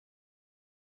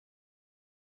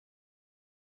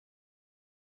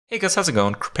Hey guys, how's it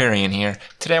going? Kripparrian here.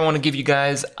 Today I want to give you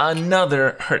guys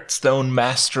another Hearthstone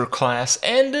Master Class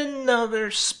and another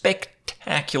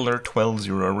spectacular 12-0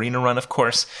 arena run, of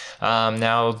course.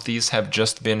 Now, these have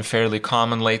just been fairly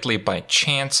common lately by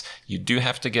chance. You do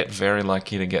have to get very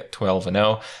lucky to get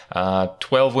 12-0.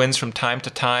 12 wins from time to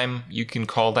time, you can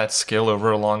call that skill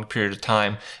over a long period of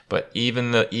time, but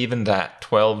even that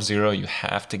 12-0, you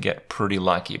have to get pretty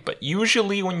lucky. But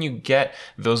usually when you get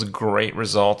those great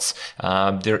results,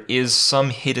 there is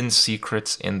some hidden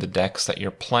secrets in the decks that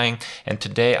you're playing, and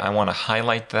today I want to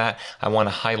highlight that. I want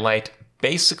to highlight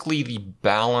basically the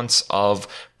balance of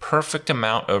perfect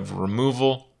amount of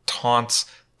removal, taunts,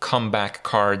 comeback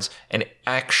cards, and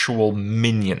actual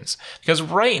minions. Because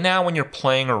right now when you're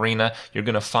playing Arena, you're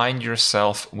going to find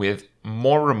yourself with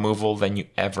more removal than you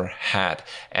ever had.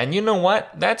 And you know what?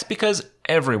 That's because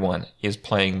everyone is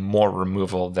playing more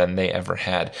removal than they ever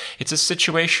had. It's a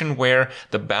situation where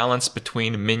the balance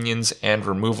between minions and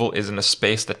removal is in a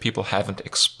space that people haven't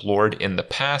explored in the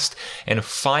past, and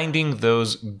finding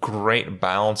those great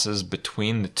balances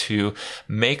between the two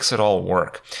makes it all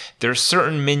work. There's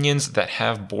certain minions that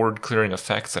have board clearing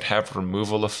effects, that have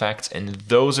removal effects, and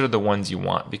those are the ones you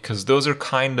want, because those are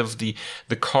kind of the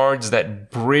cards that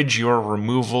bridge your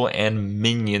removal and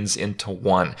minions into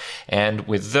one. And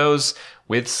with those,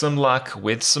 with some luck,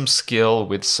 with some skill,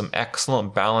 with some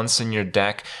excellent balance in your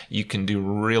deck, you can do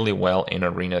really well in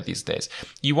Arena these days.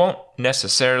 You won't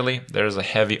necessarily, there's a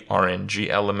heavy RNG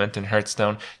element in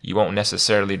Hearthstone, you won't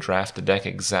necessarily draft a deck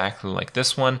exactly like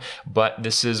this one, but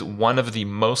this is one of the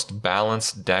most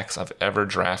balanced decks I've ever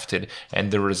drafted,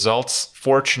 and the results,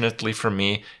 fortunately for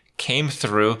me, came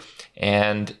through,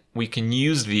 and we can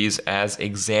use these as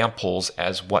examples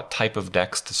as what type of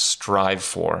decks to strive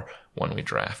for when we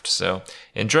draft. So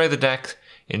enjoy the deck,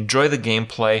 enjoy the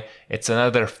gameplay. It's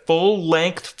another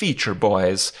full-length feature,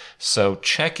 boys. So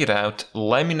check it out.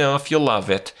 Let me know if you love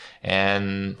it.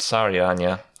 And sorry,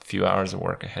 Anya, a few hours of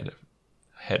work ahead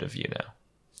of you now.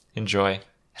 Enjoy,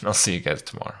 and I'll see you guys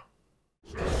tomorrow.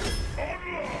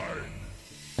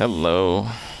 Hello.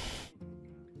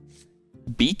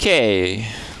 BK.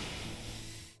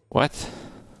 What?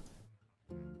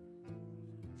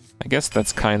 I guess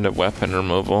that's kind of weapon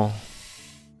removal.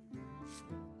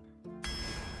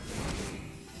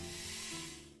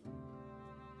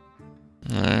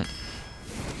 Alright.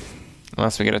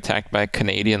 Unless we get attacked by a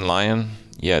Canadian lion.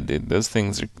 Yeah, dude, those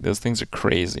things are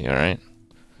crazy, alright?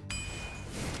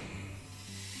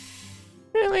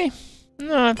 Really?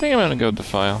 No, I think I'm gonna go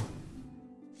Defile.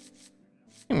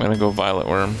 I'm gonna go Violet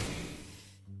Worm.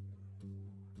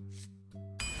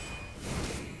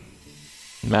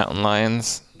 Mountain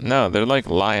lions? No, they're like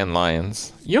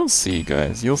lions. You'll see,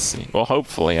 guys. You'll see. Well,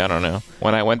 hopefully. I don't know.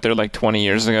 When I went there like 20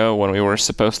 years ago, when we were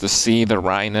supposed to see the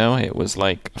rhino, it was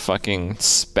like a fucking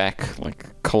speck, like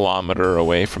a kilometer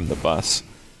away from the bus.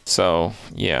 So,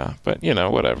 yeah. But, you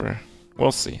know, whatever.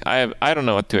 We'll see. I don't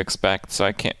know what to expect, so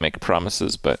I can't make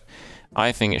promises, but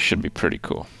I think it should be pretty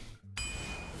cool. I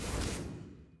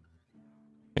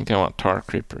think I want Tar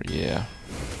Creeper, yeah.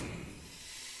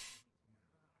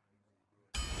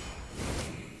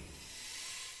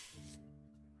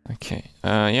 Okay,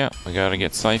 yeah, we gotta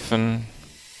get Siphon.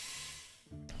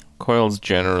 Coil's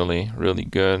generally really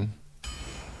good.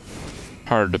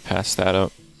 Hard to pass that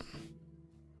up.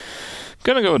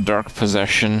 Gonna go with Dark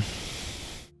Possession.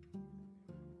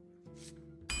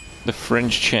 The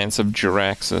fringe chance of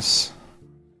Jiraxxus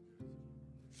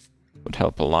would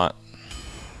help a lot.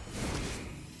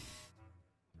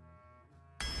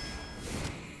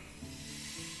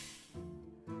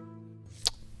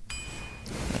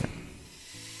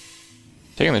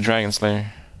 Taking the Dragon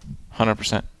Slayer,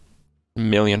 100%,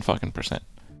 million fucking percent.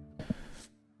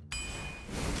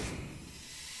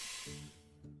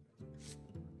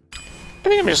 I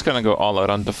think I'm just gonna go all out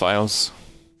on Defiles.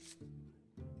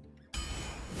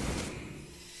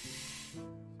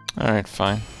 Alright,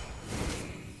 fine.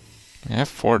 I have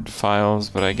 4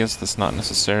 Defiles, but I guess that's not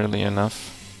necessarily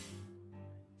enough.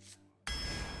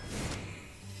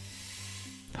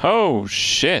 Oh,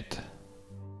 shit!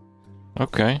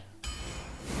 Okay.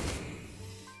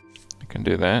 Can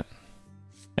do that.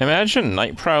 Imagine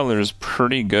Night Prowler is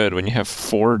pretty good when you have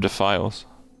 4 Defiles,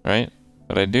 right?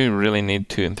 But I do really need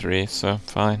 2 and 3, so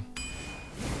fine.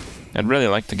 I'd really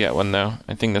like to get one though.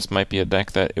 I think this might be a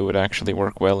deck that it would actually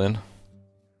work well in.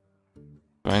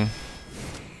 Fine.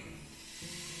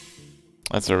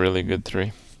 That's a really good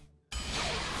 3.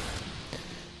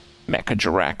 Mecha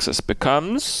Jiraxxus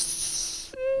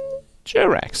becomes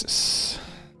Jiraxxus.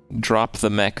 Drop the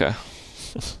mecha.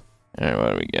 Alright,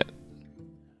 what do we get?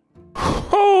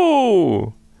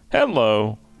 Oh!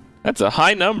 Hello! That's a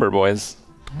high number, boys.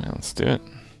 Let's do it.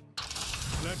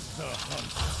 Let the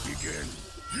hunt begin.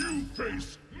 You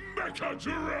face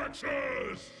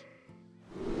Mecha-Tyraxus!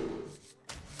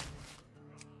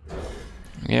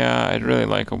 Yeah, I'd really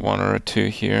like a 1 or a 2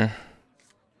 here.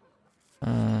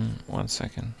 1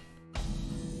 second. I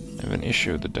have an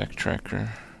issue with the deck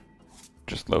tracker.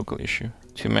 Just local issue.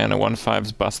 2 mana,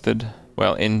 1/5's busted.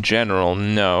 Well, in general,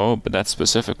 no, but that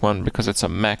specific one, because it's a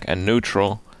mech and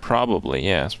neutral, probably,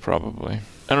 yes, probably.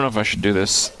 I don't know if I should do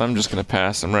this. I'm just gonna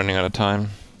pass. I'm running out of time.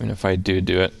 I mean, if I do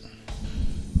it.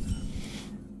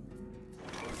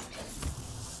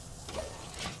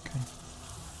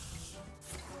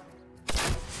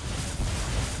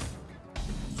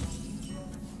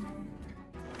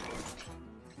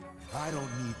 I don't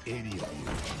need any of you.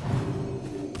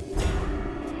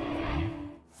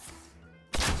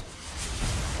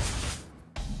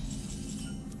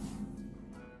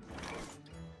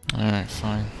 Alright,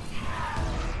 fine.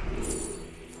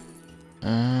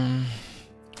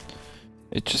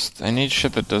 I need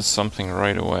shit that does something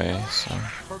right away, so...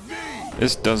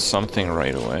 This does something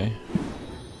right away.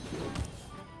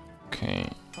 Okay.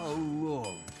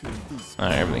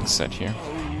 Alright, everything's set here.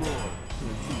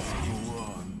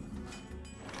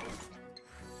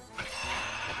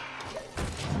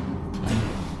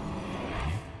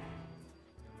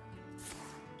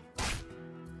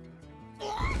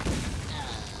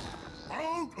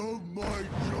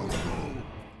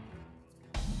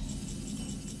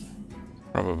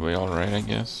 Probably alright, I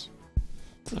guess.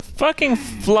 It's a fucking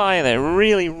fly that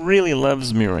really, really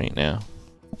loves me right now.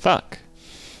 Fuck.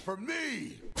 For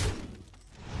me!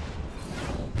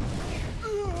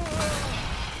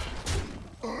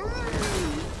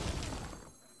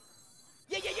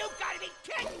 You gotta be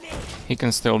kidding me! He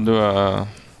can still do a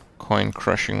coin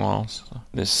crushing wall, so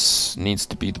this needs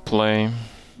to be the play.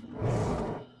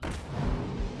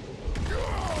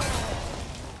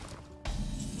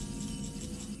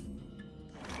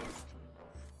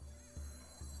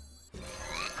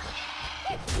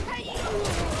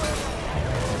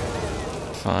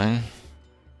 Fine.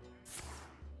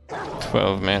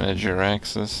 12 mana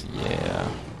Jiraxus, yeah.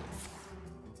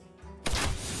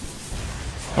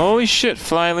 Holy shit,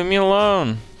 fly, leave me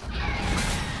alone!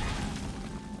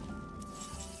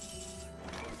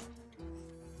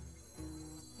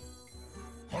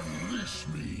 Unleash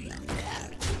me!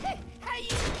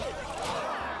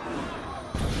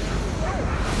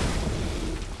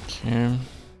 Okay.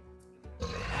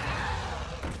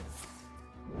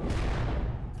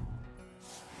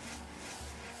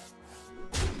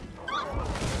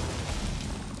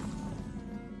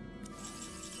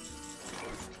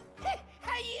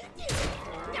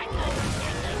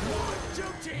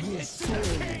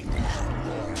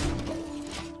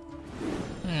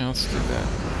 Yeah, let's do that.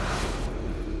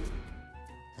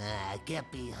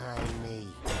 Get behind me.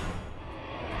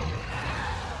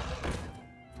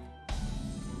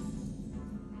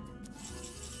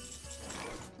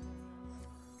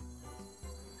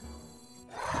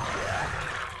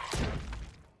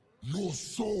 Your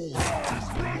soul is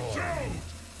blood.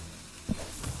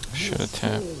 Should have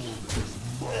tapped.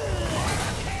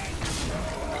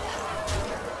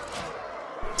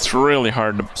 It's really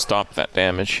hard to stop that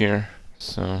damage here,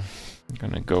 so I'm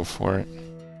gonna go for it.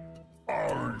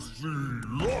 I see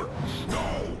lunch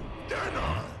now,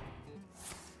 dinner.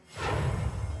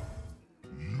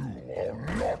 You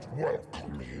are not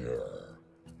welcome here.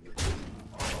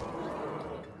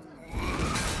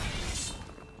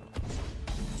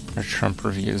 Our Trump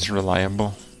review is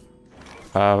reliable.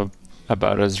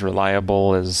 About as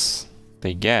reliable as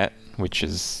they get, which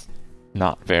is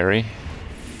not very.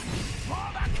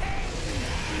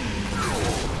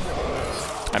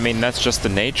 I mean, that's just the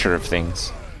nature of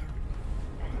things.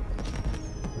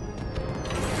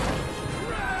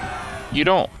 You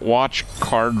don't watch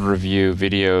card review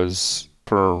videos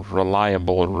for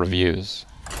reliable reviews.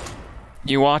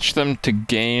 You watch them to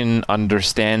gain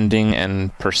understanding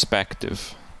and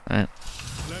perspective, right?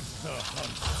 Let the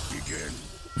hunt begin.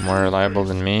 More reliable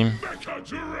than me? I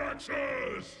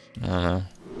don't know.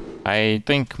 I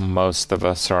think most of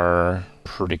us are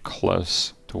pretty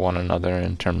close to one another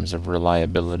in terms of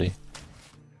reliability.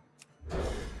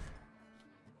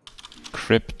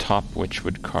 Crip top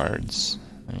Witchwood cards.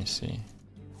 Let me see.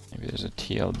 Maybe there's a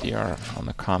TLDR on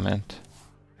the comment.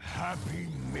 Happy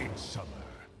Midsummer.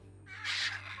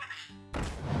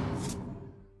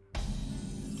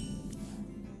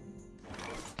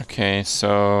 Okay,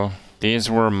 so these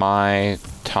were my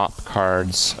top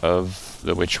cards of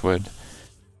the Witchwood.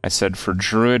 I said for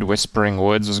Druid, Whispering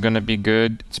Woods was going to be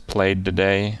good. It's played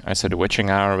today. I said Witching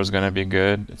Hour was going to be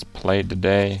good. It's played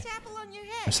today. Apple on your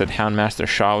kid. I said Houndmaster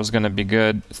Shaw was going to be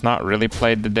good. It's not really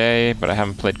played today, but I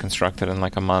haven't played Constructed in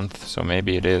like a month, so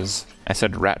maybe it is. I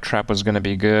said Rat Trap was going to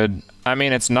be good. I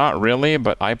mean, it's not really,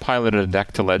 but I piloted a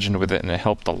deck to Legend with it and it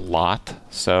helped a lot,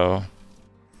 so...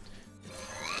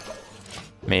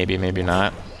 maybe, maybe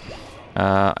not.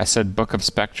 I said Book of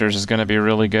Spectres is going to be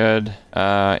really good.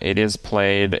 It is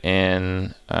played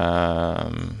in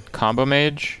Combo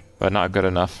Mage, but not good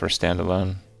enough for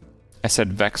standalone. I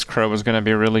said Vex Crow was going to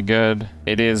be really good.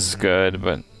 It is good,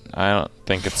 but I don't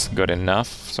think it's good enough,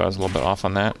 so I was a little bit off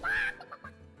on that.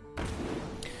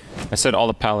 I said all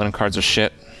the Paladin cards are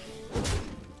shit,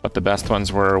 but the best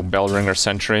ones were Bellringer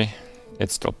Sentry.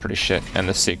 It's still pretty shit, and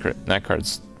the Secret. That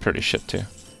card's pretty shit too.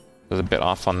 I was a bit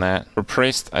off on that. For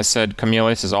Priest, I said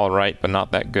Camelius is alright, but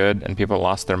not that good, and people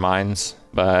lost their minds.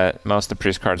 But most of the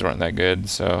Priest cards weren't that good,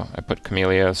 so I put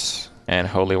Camelios and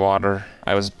Holy Water.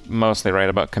 I was mostly right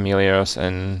about Camelios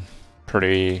and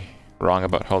pretty wrong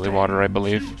about Holy Water, I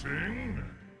believe.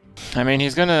 I mean,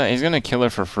 he's gonna kill her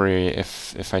for free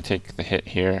if I take the hit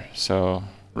here, so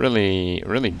really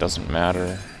doesn't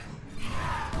matter.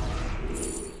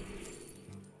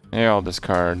 Yeah, I'll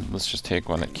discard. Let's just take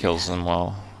one that kills them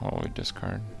while we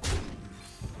discard.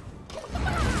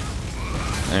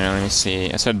 And let me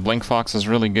see. I said Blink Fox is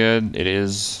really good. It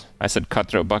is. I said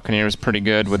Cutthroat Buccaneer is pretty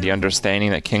good with the understanding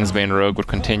that Kingsbane Rogue would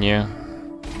continue.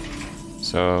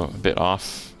 So, a bit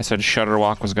off. I said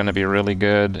Shudderwalk was going to be really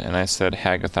good, and I said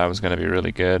Hagatha was going to be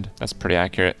really good. That's pretty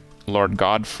accurate. Lord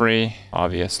Godfrey,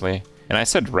 obviously. And I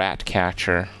said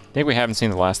Ratcatcher. I think we haven't seen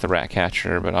the last of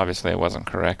Ratcatcher, but obviously I wasn't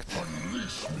correct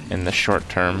in the short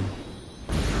term.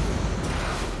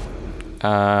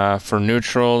 For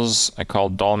neutrals, I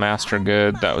called Dollmaster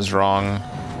good. That was wrong.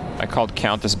 I called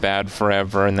Countess bad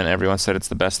forever, and then everyone said it's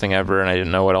the best thing ever, and I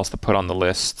didn't know what else to put on the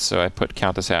list, so I put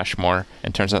Countess Ashmore,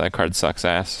 and turns out that card sucks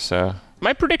ass, so...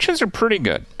 My predictions are pretty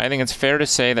good. I think it's fair to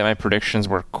say that my predictions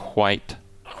were quite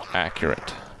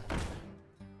accurate.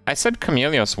 I said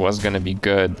Camelios was going to be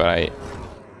good, but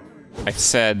I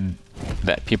said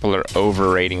that people are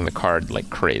overrating the card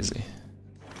like crazy.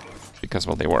 Because,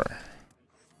 well, they were.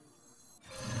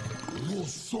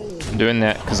 I'm doing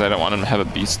that because I don't want him to have a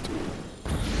beast.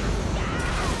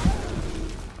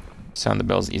 Sound the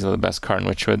Bell is easily the best card in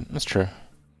Witchwood. That's true.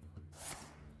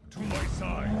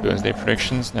 Doomsday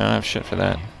predictions? No, I don't have shit for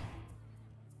that.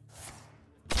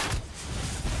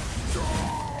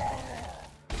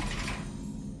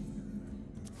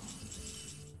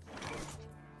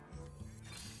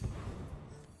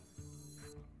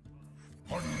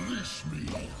 Unleash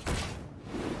me.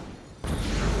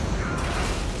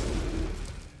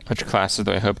 Which classes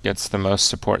do I hope gets the most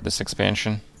support this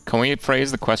expansion? Can we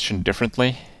phrase the question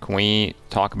differently? Can we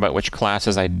talk about which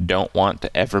classes I don't want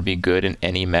to ever be good in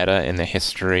any meta in the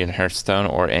history in Hearthstone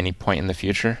or any point in the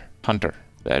future? Hunter.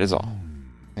 That is all.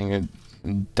 I think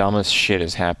the dumbest shit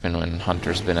has happened when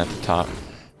Hunter's been at the top.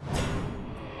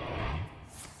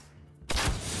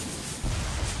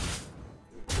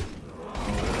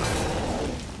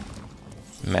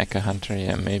 Mecha Hunter,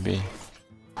 yeah, maybe.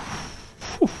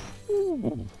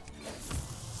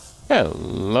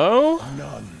 Hello?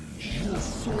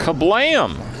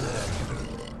 Kablam!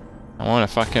 I want a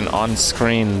fucking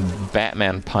on-screen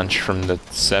Batman punch from the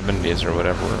 70s or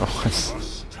whatever it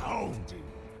was.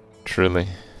 Truly.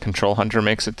 Control Hunter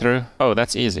makes it through? Oh,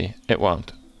 that's easy. It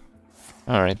won't.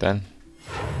 Alright then.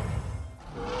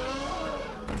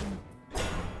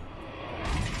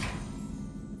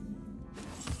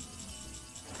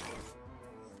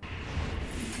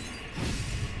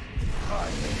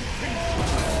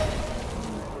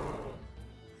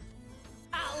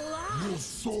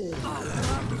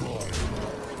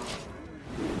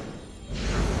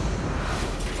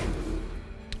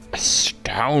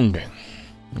 Astounding.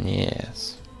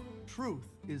 Yes. Truth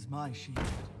is my shield.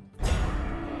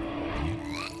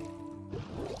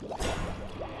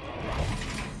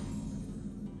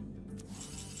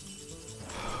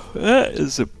 That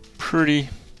is a pretty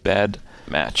bad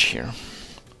match here.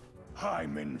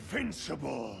 I'm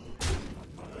invincible.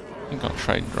 I think I'll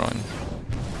try drawing.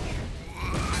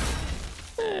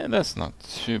 That's not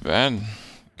too bad, I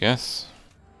guess.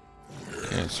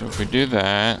 Okay, so if we do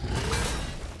that,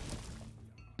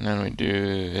 and then we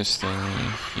do this thing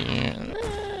here.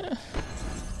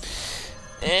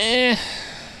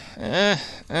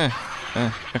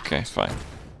 Okay, fine.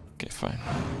 Okay, fine.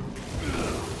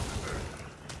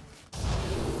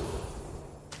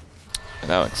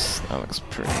 That looks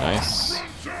pretty nice.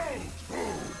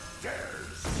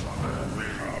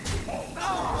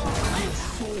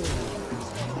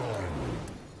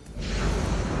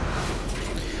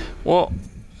 Well,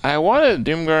 I wanted a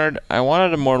Doomguard, I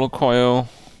wanted a Mortal Coil,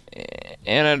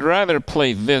 And I'd rather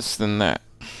play this than that.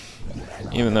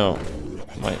 Even though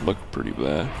it might look pretty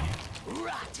bad.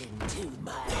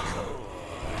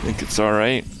 I think it's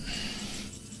alright.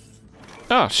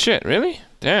 Oh shit, really?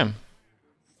 Damn.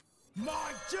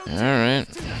 Alright.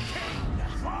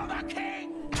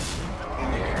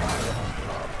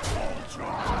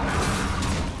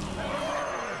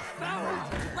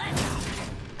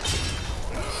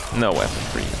 No weapon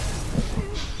for you.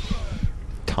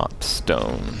 Top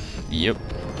stone. Yep.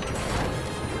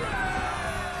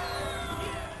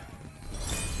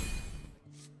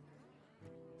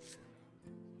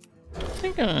 I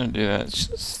think I'm gonna do that. It's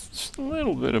just a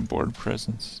little bit of board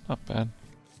presence. Not bad.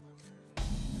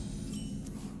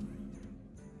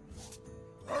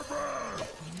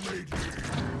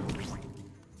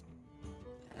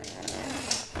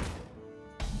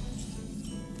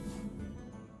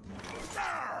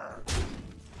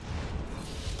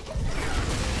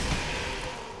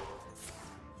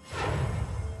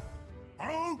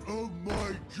 Out of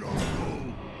my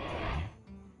jungle!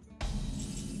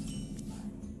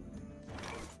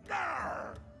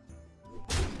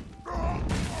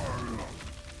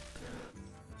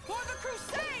 For the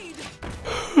crusade!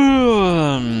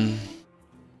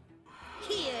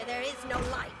 Here there is no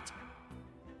light.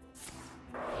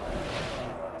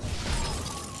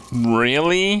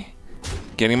 Really?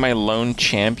 Getting my lone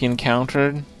champion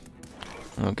countered?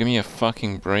 Oh, give me a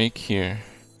fucking break here.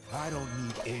 I don't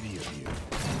need any of you.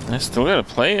 I still gotta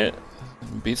play it.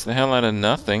 It beats the hell out of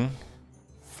nothing.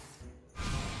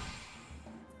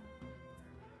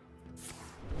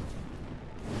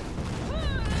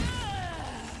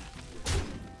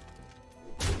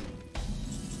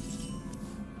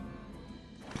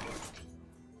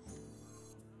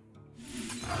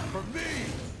 For me!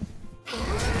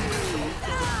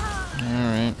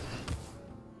 Alright.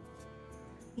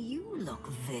 You look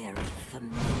very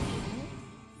familiar.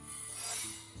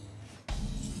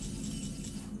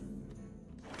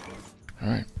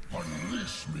 Alright.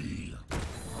 Unleash me!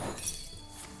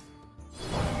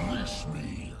 Unleash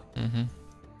me! Mm-hmm.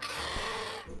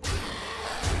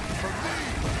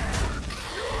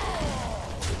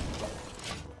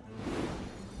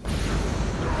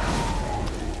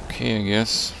 Okay, I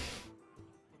guess.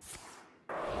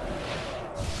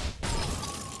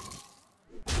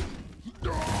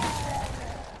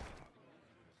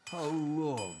 How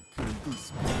long can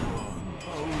this go on?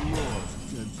 How long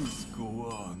can this go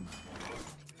on?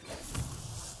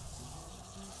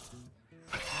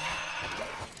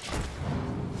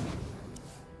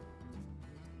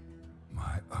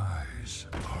 My eyes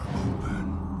are open.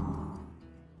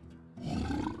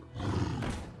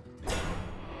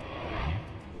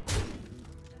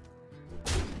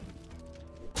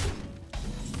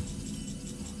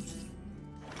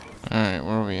 Alright,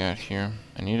 where are we at here?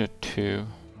 I need a 2.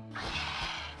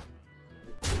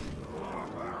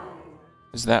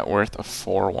 Is that worth a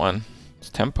 4-1? It's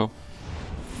tempo.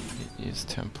 It is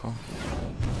tempo.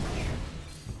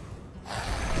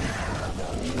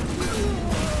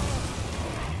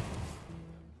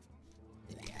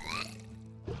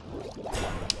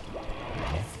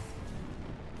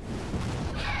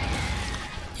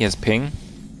 He has ping?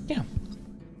 Yeah.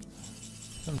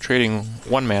 I'm trading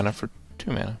 1 mana for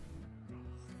 2 mana.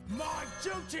 My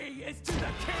duty is to the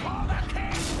king or the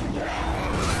king!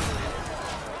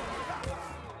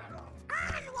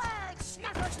 Onward,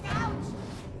 Snuffle Snout!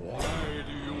 Why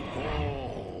do you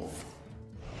call?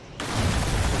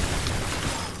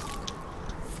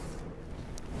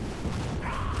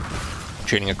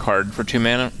 Trading a card for 2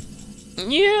 mana?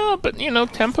 Yeah, but you know,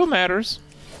 tempo matters.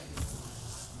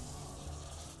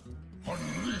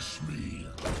 Unleash me!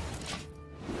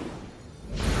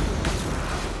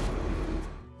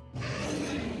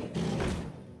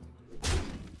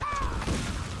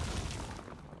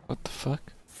 What the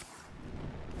fuck?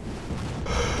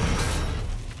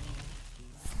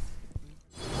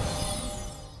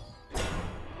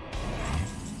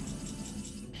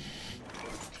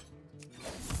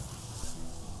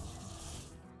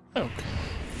 Okay.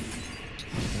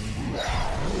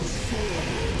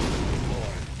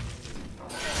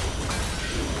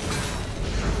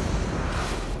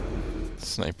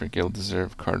 Sniper Guild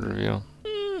deserved card reveal.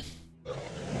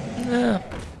 Nah,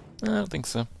 I don't think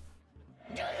so.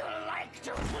 Do you like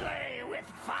to play with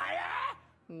fire?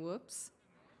 Whoops.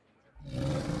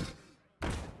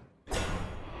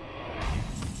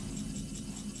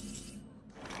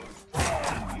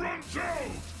 Runs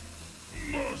out!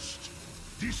 Must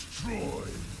destroy!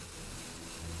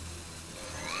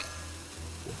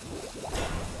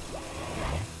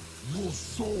 Your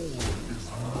soul is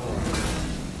mine!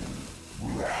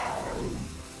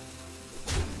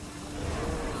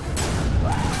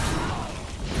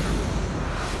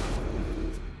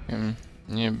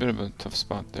 Yeah, a bit of a tough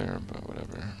spot there, but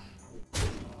whatever.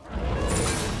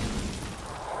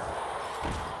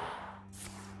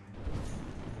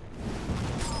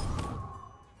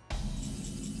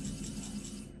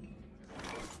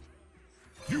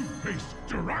 You face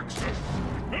Jaraxxus,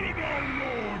 Eladar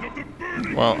Lord of the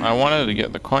Burning. Well, I wanted to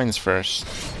get the coins first,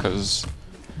 because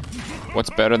what's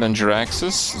better than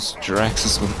Jaraxxus? It's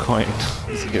Jaraxxus with a coin.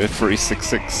 So you get it for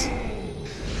E66.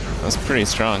 That's pretty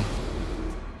strong.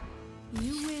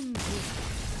 You win.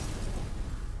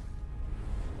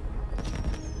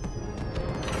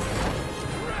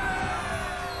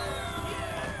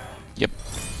 Yep.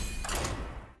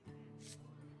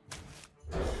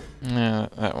 Yeah,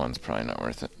 that one's probably not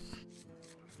worth it.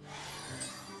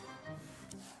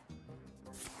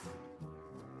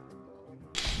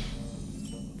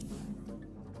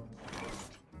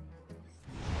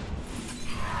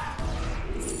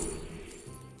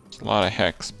 A lot of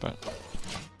hex, but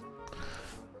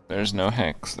there's no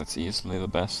hex. That's easily the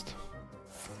best.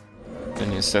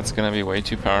 Then your set's gonna be way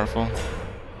too powerful.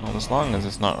 Well, as long as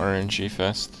it's not RNG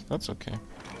fest, that's okay.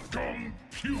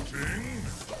 Computing.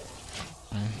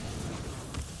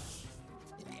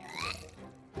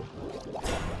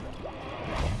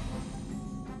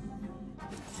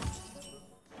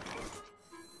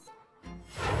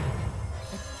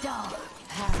 The dark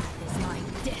path is my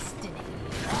destiny.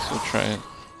 So try it.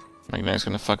 Magnite's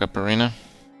gonna fuck up Arena.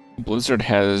 Blizzard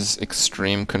has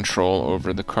extreme control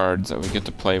over the cards that we get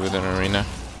to play within Arena.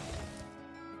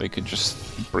 They could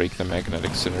just break the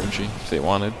magnetic synergy if they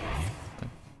wanted.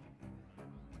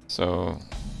 So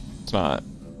it's not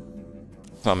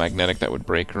magnetic that would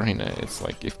break Arena. It's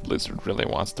like if Blizzard really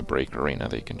wants to break Arena,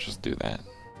 they can just do that.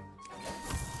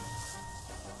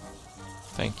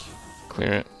 Thank you.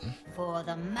 Clear it. For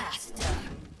the master.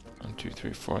 1, 2,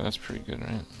 3, 4. That's pretty good,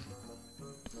 right?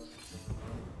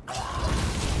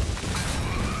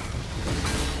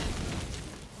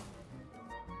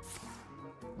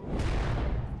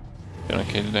 Doing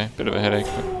okay today. Bit of a headache,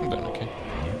 but I'm doing okay.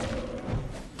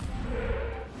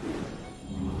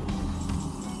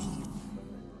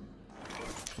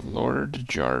 Lord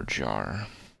Jar Jar.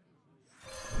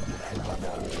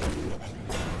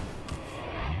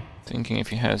 Thinking if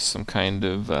he has some kind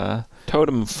of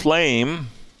totem of flame.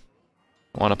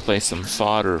 I want to play some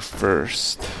fodder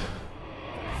first.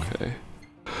 Okay.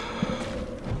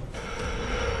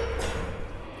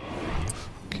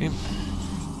 Okay.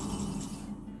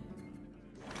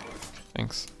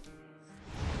 Thanks.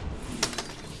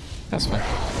 That's fine.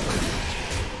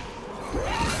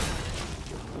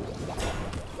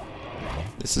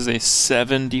 This is a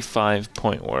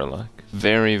 75-point Warlock.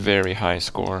 Very, very high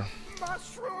score.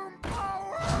 Mushroom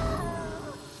power!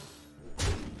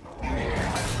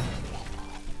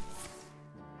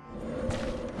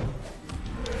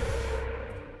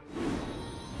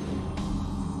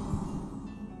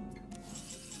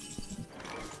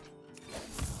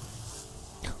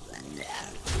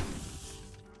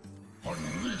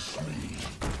 Unleash me.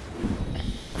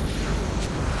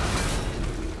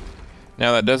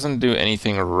 Now that doesn't do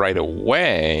anything right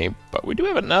away, but we do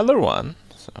have another one,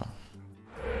 so...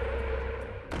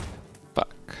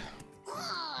 Fuck.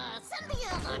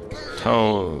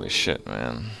 Holy shit,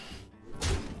 man.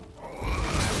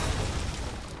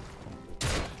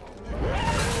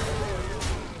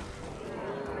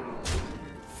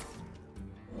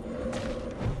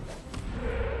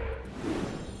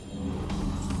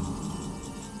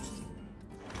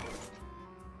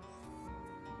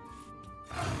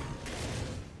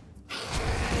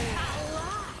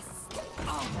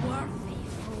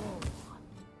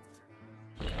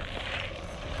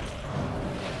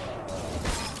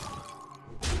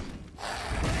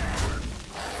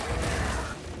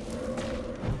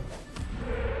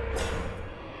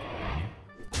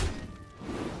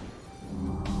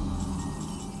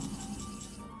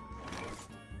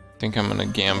 I think I'm gonna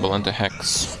gamble into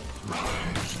Hex.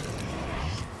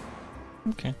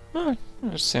 Okay. Alright.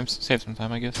 Just save some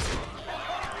time, I guess.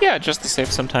 Yeah, just to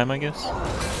save some time, I guess.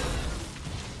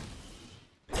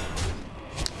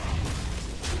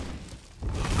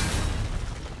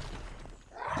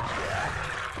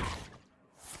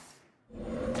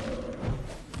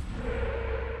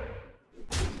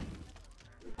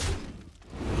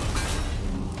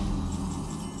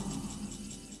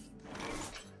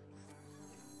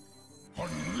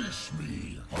 Unleash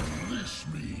me. Unleash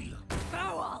me.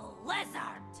 Foul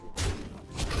lizard!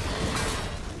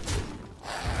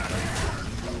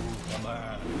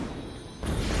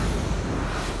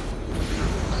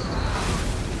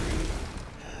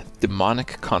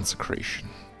 Demonic Consecration.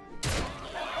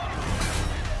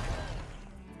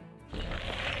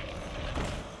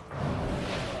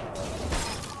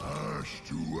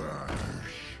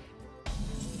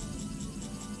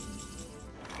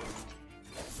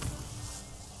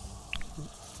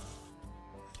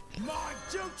 My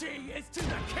duty is to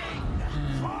the king!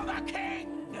 For the king!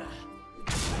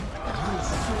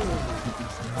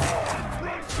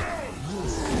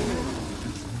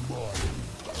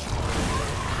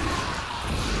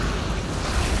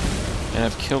 And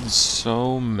I've killed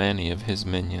so many of his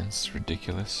minions, it's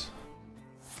ridiculous.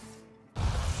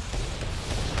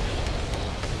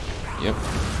 Yep.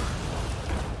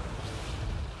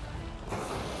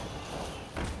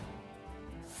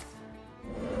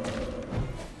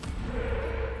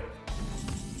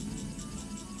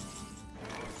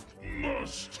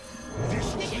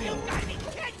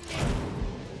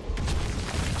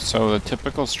 So the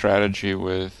typical strategy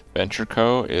with Venture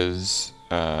Co is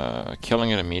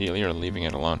killing it immediately or leaving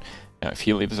it alone. Now if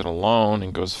he leaves it alone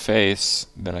and goes face,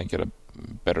 then I get a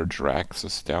better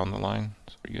Draxus down the line.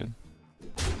 It's pretty good.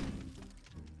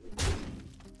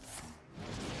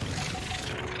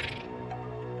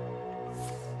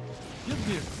 Give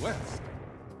me a quest.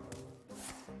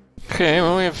 Okay,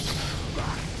 well we have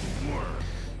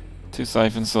 2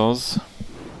 Siphon Souls.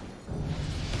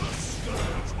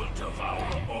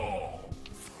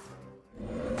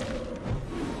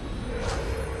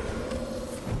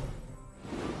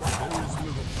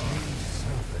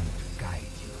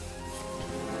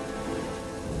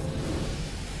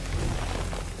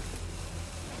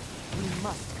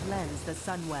 Cleanse the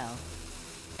Sunwell.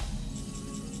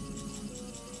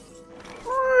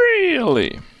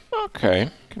 Really? Okay,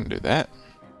 can do that.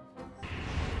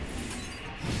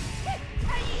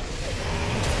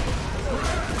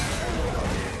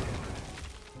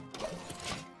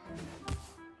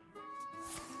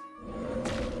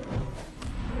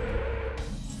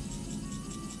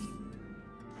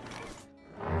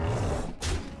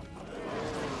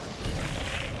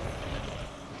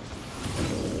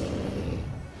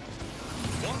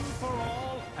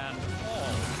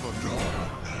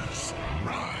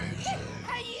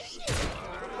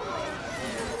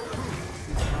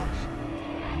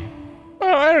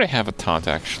 I already have a taunt,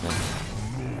 actually.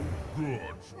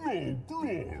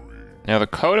 Now, the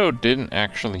Kodo didn't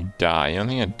actually die. The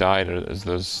only thing that died is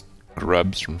those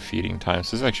grubs from feeding time.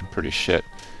 So this is actually pretty shit.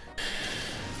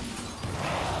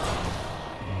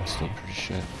 Still pretty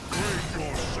shit.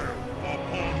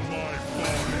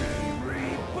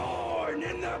 Reborn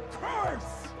in the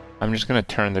curse! I'm just gonna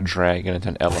turn the dragon into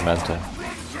an elemental.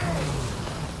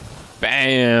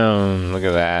 Bam! Look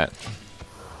at that.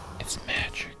 It's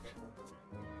magic.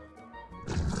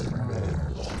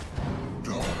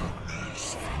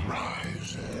 Darkness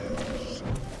rises.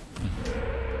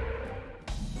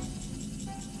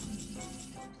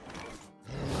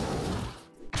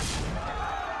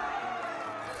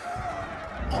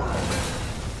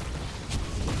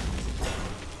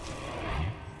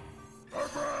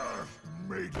 Avast,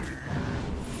 matey.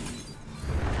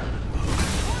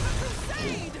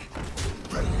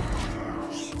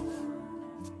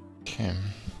 Okay.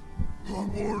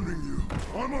 I'm warning you.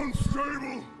 I'm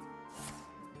unstable.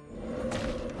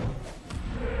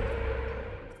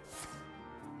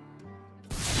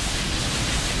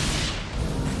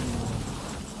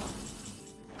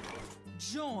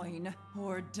 Join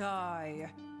or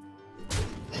die.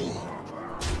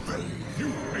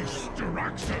 You face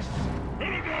Diraxus,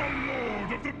 Eladar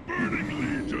Lord of the Burning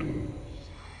Legion.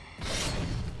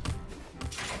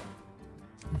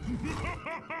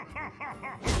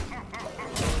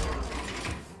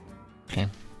 Okay.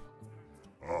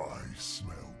 I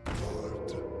smell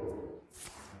blood.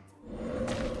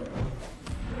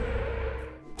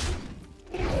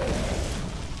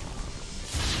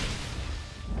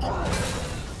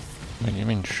 What do you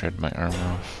mean shred my armor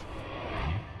off?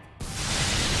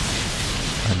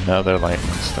 Another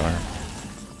lightning star.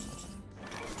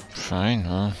 Fine,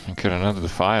 well, I could another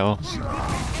defiles.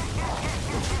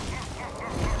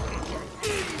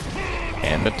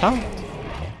 And the taunt.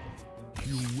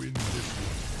 You win this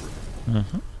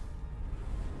Mm-hmm.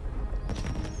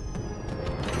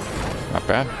 Not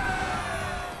bad.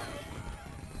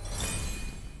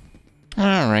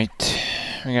 Alright.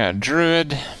 We got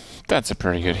Druid. That's a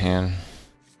pretty good hand.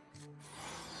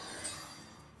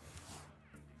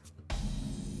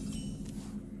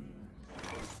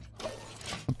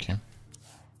 Okay.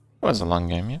 Was a long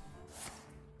game, yeah.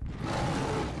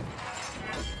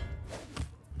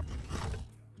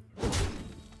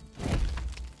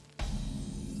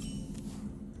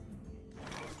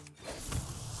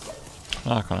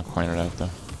 I'm not gonna point it out though.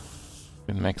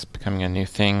 With mech's becoming a new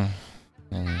thing,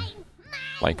 and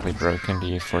likely broken. Do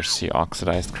you foresee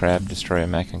oxidized crab destroy a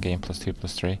mech in game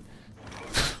 +2/+3?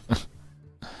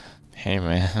 Hey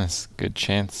man, that's a good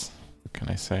chance. What can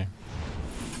I say?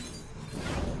 I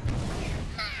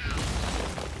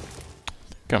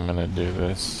think I'm gonna do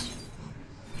this.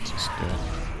 Let's do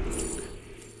it.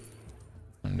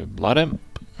 And do Blood Imp.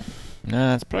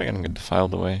 Nah, it's probably gonna get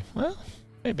defiled away. Well,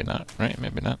 maybe not, right?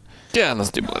 Maybe not. Yeah,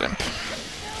 let's do Blood Imp.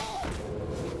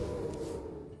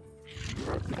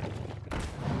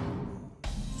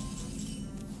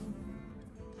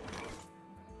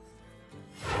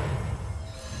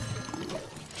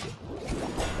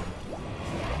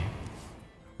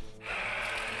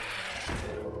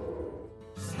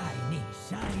 Shiny,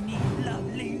 shiny,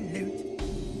 lovely loot.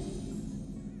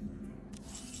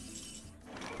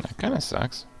 That kind of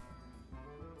sucks.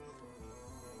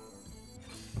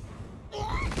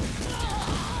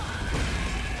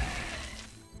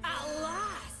 At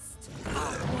last, a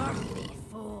worthy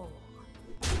foe.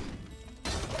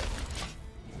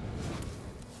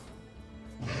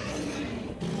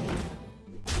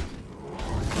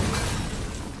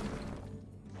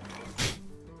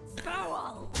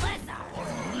 Foul lizard.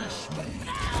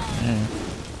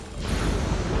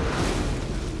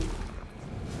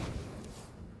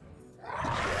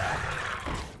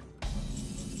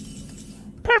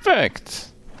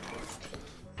 Perfect!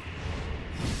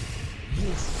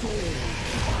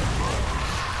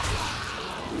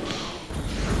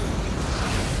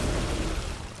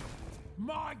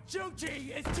 My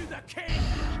duty is to the king.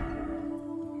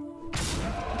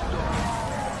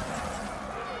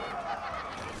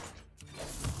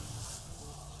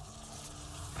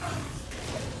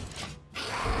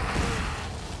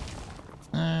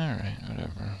 Alright,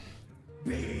 whatever.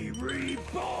 Be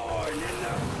reborn in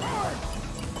the earth.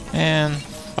 And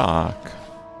fuck.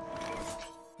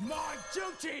 My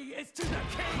duty is to the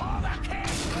king. For the king.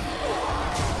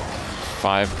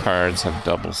 5 cards have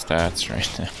double stats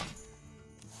right now.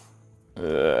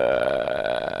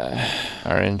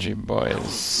 RNG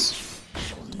boys.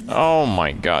 Oh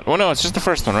my god. Well, no, it's just the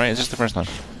first one, right? It's just the first one.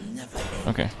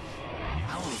 Okay.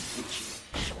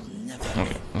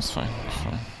 Okay, that's fine. That's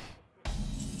fine.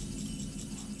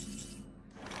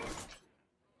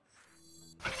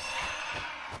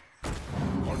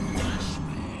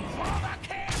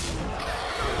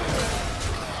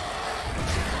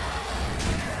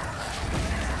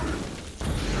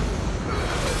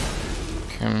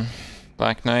 Okay,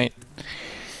 Black Knight.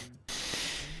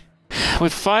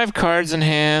 With 5 cards in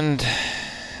hand.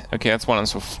 Okay, that's one.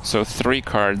 So 3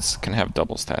 cards can have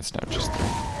double stats now, just 3.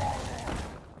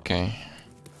 Okay.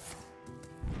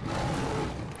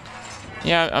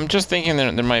 Yeah, I'm just thinking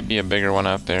there might be a bigger one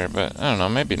out there, but I don't know,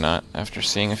 maybe not. After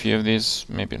seeing a few of these,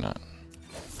 maybe not.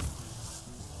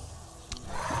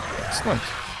 Excellent.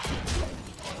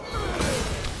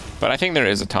 But I think there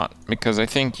is a taunt, because I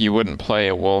think you wouldn't play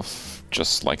a wolf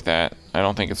just like that. I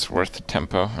don't think it's worth the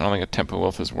tempo. I don't think a tempo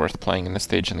wolf is worth playing in this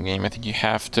stage in the game. I think you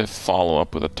have to follow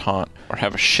up with a taunt, or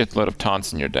have a shitload of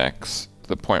taunts in your decks, to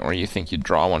the point where you think you'd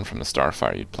draw one from the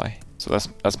Starfire you'd play. So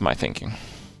that's my thinking.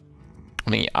 I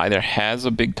think he either has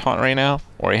a big taunt right now,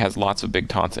 or he has lots of big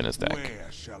taunts in his deck.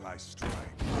 Where shall I strike?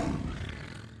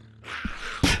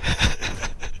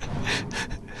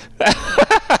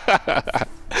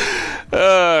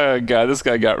 Oh god, this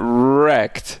guy got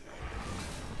wrecked.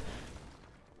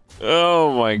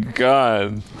 Oh my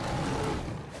god.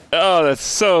 Oh, that's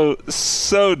so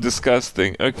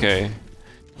disgusting. Okay.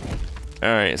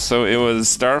 Alright, so it was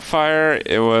Starfire,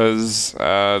 it was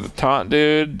the Taunt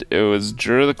Dude, it was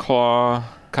Drew the Claw,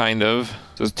 kind of. So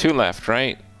there's 2 left,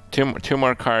 right? Two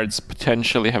more cards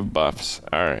potentially have buffs.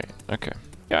 Alright, okay.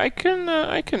 Yeah, I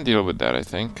can deal with that, I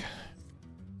think.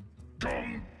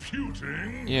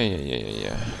 Computing.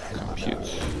 Yeah.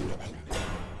 Compute.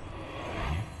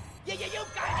 You guys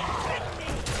tricked me.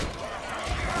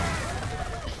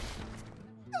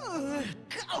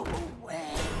 Go away.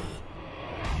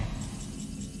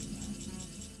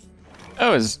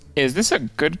 Oh, is this a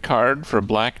good card for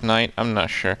Black Knight? I'm not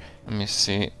sure. Let me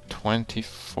see.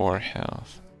 24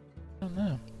 health. I don't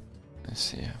know. Let's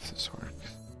see if this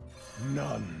works.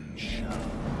 None shall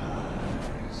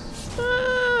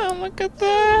Oh, look at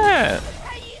that!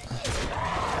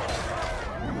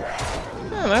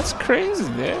 Oh, that's crazy,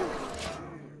 dude.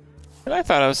 And I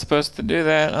thought I was supposed to do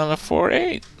that on a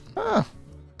 4/8. Huh.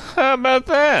 How about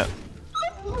that?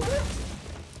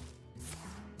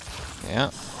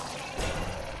 Yeah.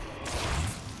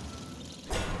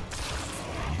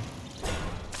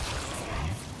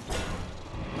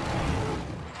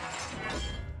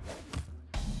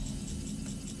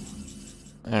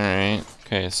 Alright,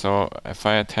 okay, so if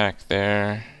I attack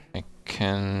there, I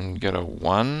can get a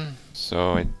 1,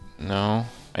 so no.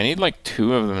 I need like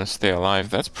 2 of them to stay alive.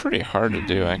 That's pretty hard to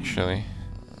do, actually.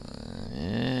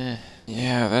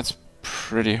 Yeah, that's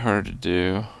pretty hard to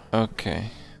do.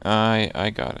 Okay,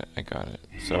 I got it.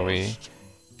 So we...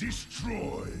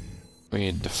 destroy.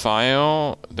 We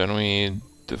defile, then we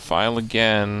defile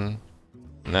again,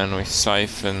 and then we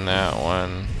siphon that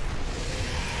one.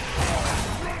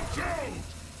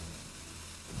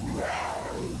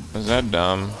 Was that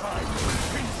dumb?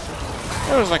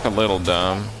 That was like a little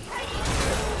dumb.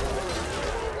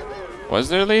 Was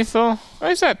there lethal?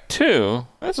 Why is that 2?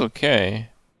 That's okay.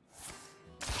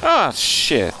 Ah,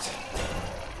 shit.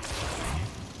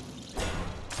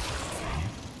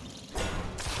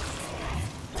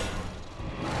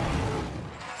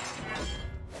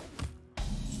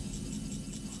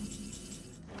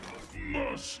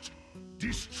 Must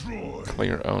destroy.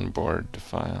 Clear own board,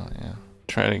 defile, yeah.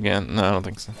 Try it again. No, I don't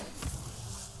think so.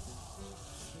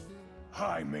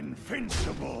 I'm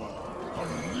invincible.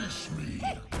 Unleash me.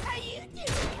 How you doing?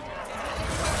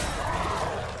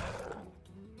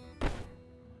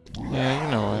 Yeah,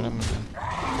 you know what, I'm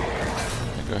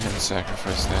gonna go ahead and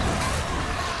sacrifice that.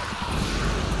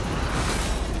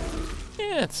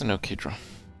 Yeah, it's an okay draw.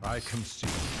 I concede.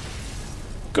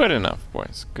 Good enough,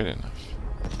 boys, good enough.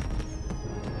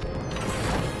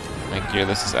 My gear,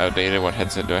 this is outdated. What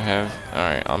headset do I have?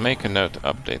 Alright, I'll make a note to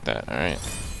update that, alright.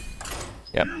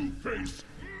 Yep. You face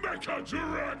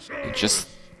Mecha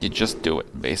You just do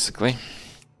it, basically.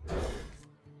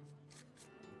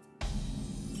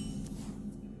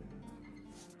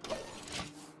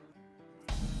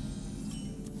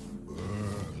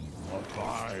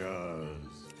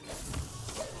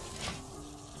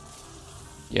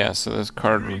 Yeah, so this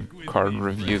card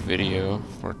review video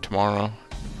for tomorrow.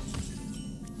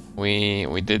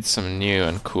 We did some new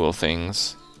and cool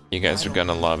things. You guys are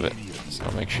gonna love it, so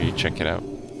make sure you check it out.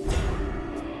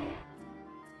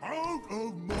 Out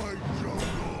of my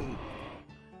jungle.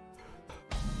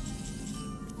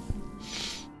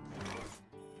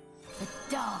 The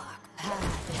dark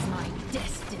path is my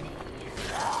destiny.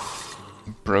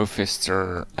 Bro fists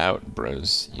are out,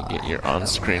 bros. You get your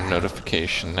on-screen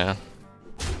notification now.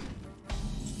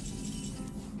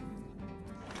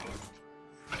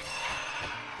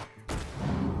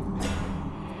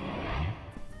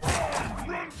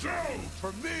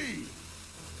 For me.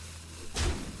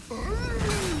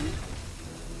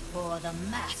 For the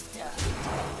master.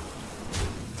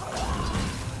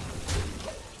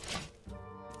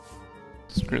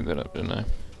 Screwed that up, didn't I?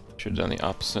 Should've done the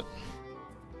opposite.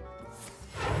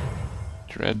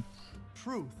 Dread.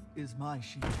 Truth is my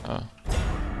shield. Oh.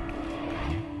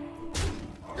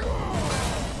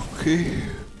 Okay.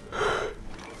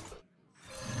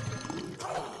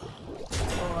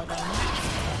 For the master.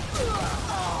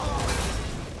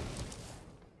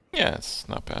 Yeah, it's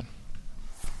not bad.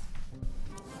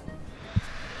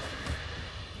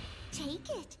 Take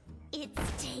it.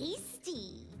 It's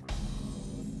tasty.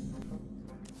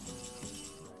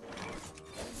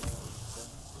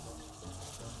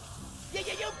 You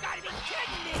gotta be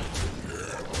kidding me!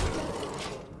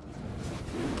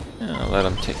 Yeah, I'll let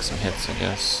him take some hits, I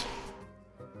guess.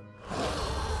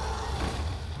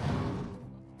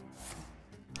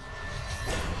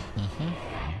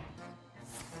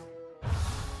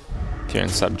 If you're in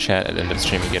sub chat at the end of the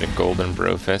stream, you get a golden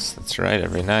bro fist. That's right,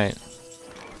 every night.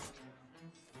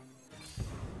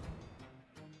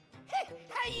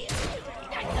 How you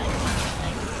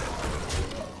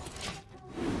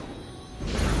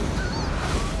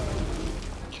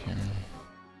Okay.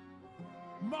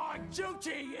 My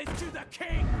duty is to the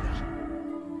king!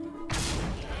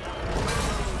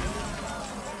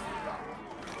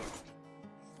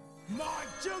 My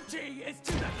duty is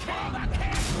to the king!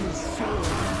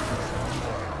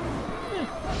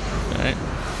 Alright.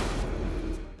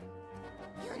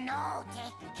 You know,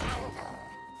 take candle.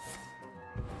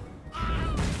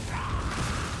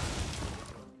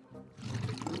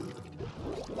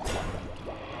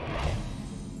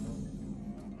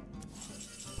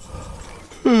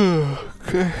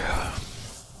 Okay.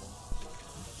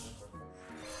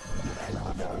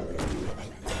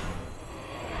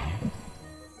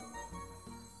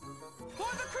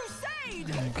 For the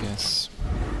crusade! I guess.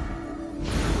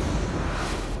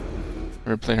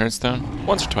 Ever play Hearthstone?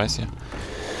 Once or twice, yeah.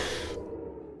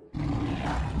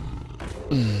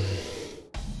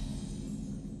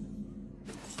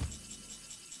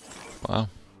 Wow.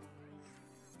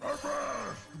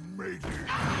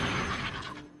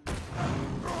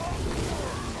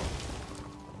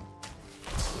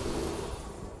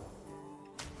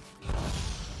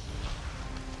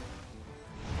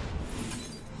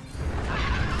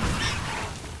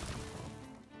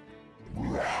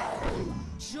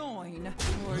 Join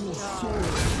or die.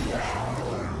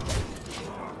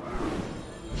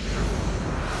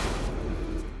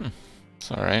 It's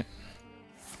alright.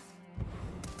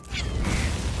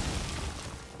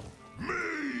 Me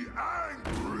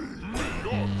angry.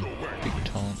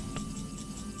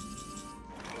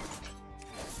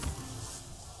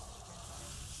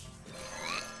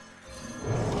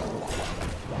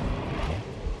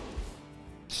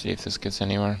 See if this gets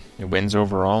anywhere. It wins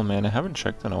overall, man. I haven't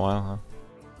checked in a while,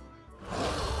 huh?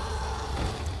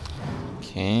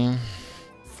 Okay.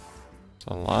 It's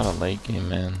a lot of late game,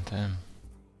 man. Damn.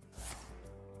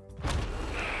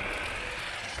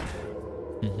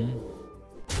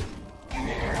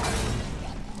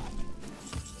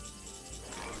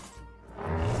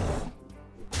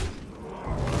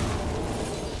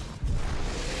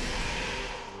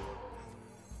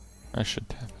 I should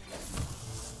tap.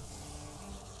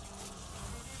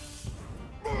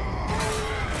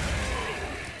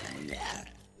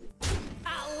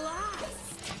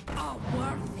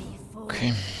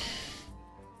 Okay.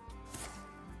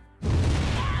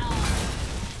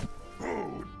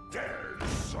 Who dares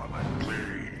summon me?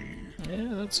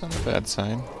 Yeah, that's on the bad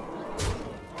side.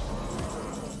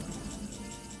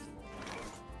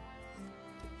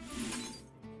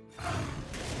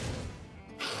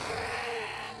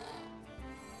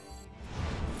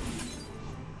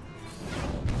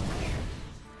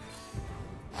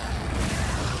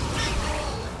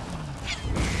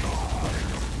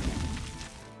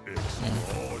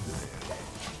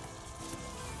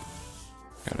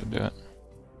 Gotta do it.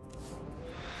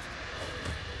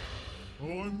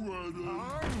 I'm ready.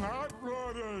 I'm not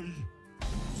ready.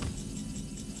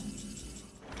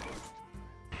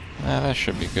 That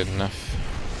should be good enough.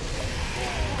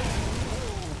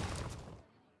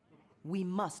 We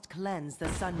must cleanse the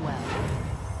Sunwell.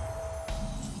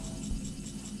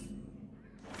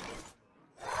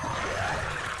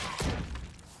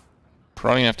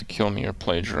 Probably have to kill me or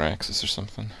play Jiraxis or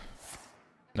something.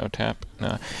 No tap? No.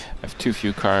 I have too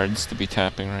few cards to be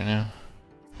tapping right now.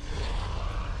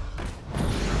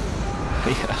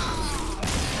 Yeah.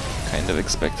 Kind of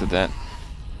expected that.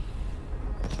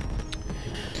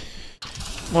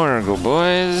 Morgul,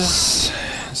 boys.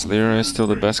 Is Leroy still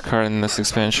the best card in this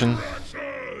expansion?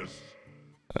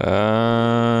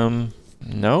 No,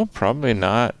 probably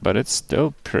not, but it's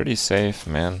still pretty safe,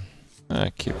 man.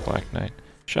 Keep Black Knight.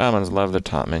 Shamans love their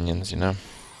top minions, you know?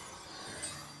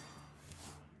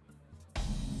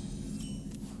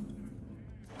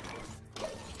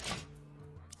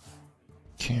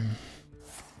 Okay.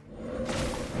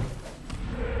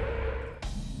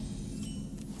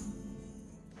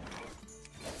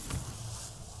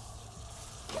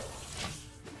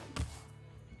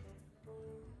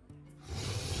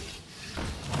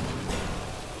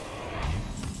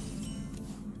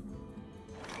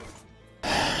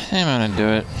 I'm gonna do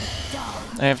it.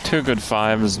 I have 2 good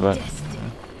 5s, but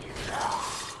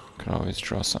could always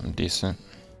draw something decent.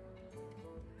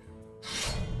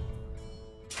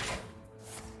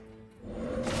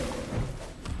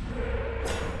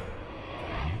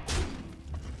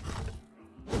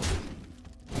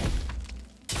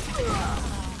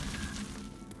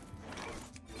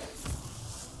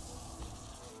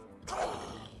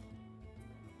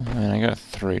 Man, I got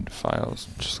 3 files.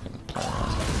 I'm just gonna play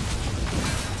around.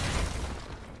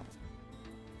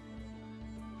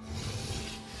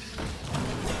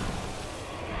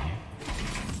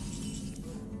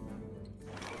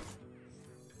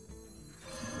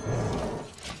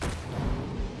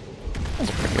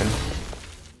 That's pretty good.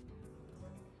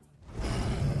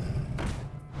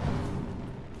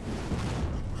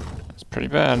 That's pretty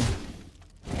bad. I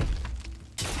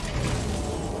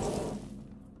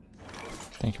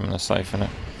think I'm gonna siphon it.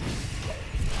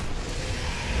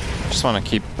 Just want to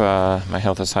keep my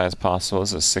health as high as possible.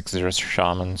 This is a 6-0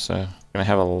 shaman, so I'm gonna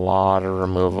have a lot of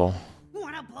removal.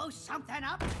 Wanna blow something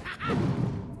up?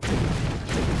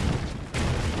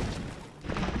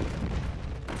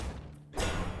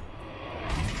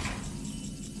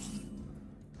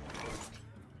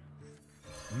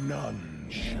 None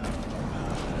shall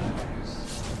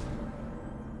pass.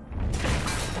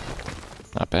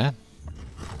 Not bad.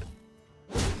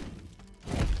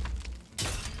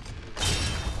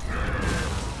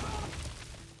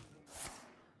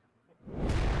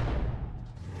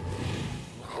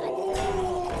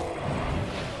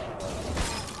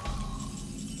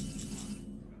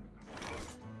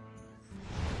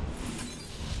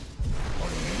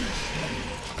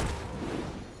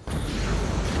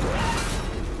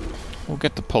 We'll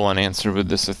get the pull on answer with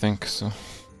this, I think, so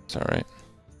it's alright.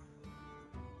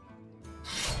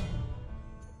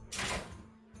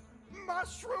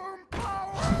 Mushroom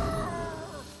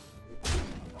power!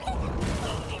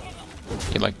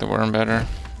 You like the worm better?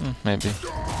 Maybe.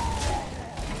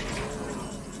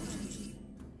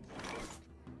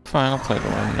 Fine, I'll play the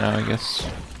worm now, I guess.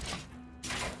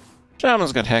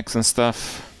 Shaman's got Hex and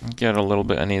stuff. I get a little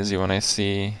bit uneasy when I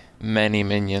see many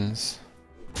minions.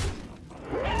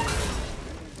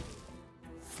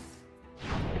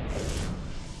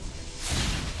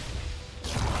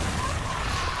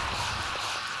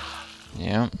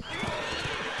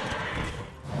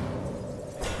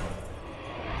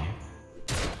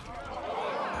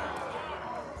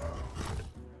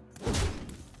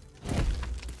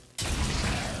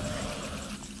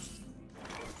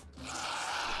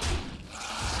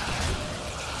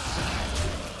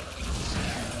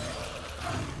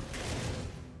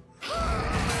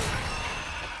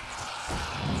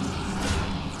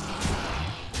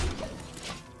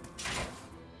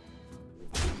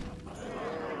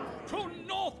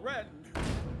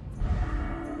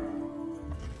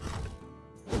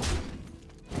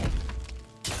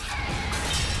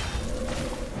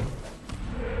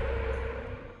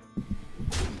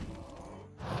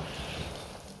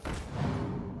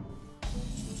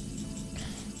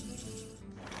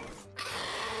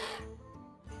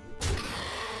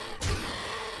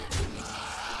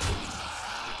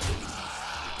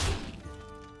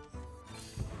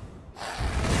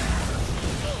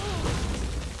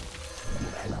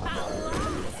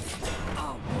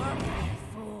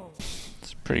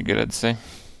 Pretty good, I'd say.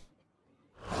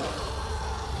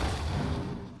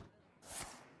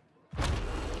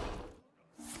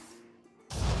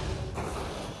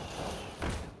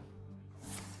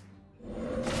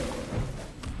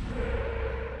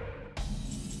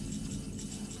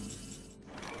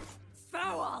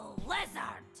 Foul lizard!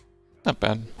 Not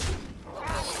bad.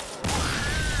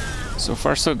 So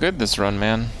far, so good this run,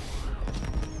 man.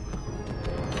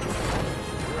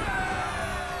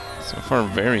 So far,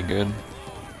 very good.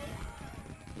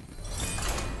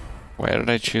 Why did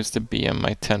I choose to BM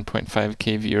my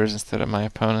 10.5k viewers instead of my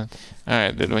opponent?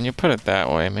 Alright, dude, when you put it that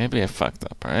way, maybe I fucked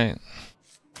up, alright?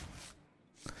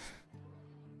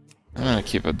 I'm gonna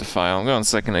keep it Defile. I'm going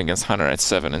second against Hunter at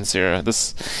 7-0.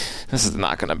 This is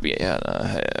not gonna be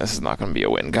a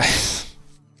win, guys.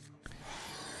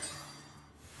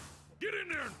 Get in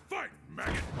there and fight,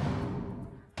 maggot!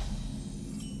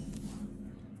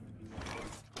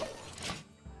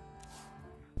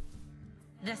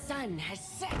 The sun has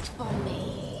set for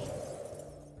me.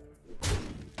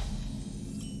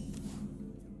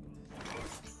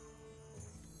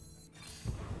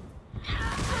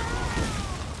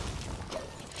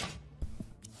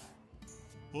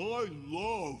 I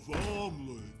love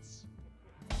omelets.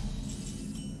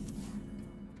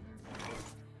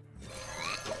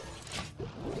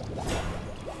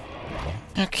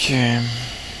 Okay.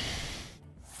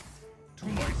 To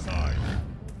my side!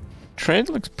 Trade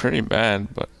looks pretty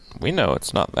bad, but we know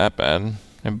it's not that bad.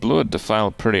 I blew a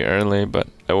Defile pretty early, but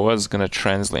it was gonna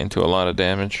translate into a lot of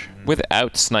damage.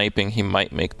 Without sniping, he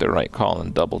might make the right call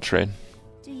and double trade.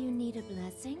 Do you need a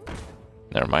blessing?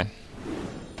 Never mind.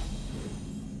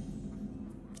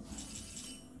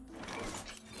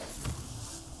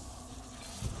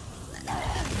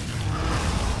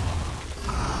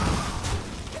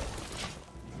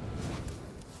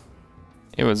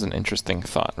 It was an interesting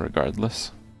thought,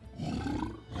 regardless.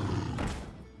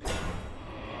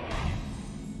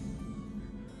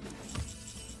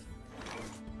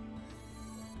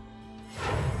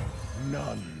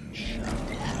 None shall.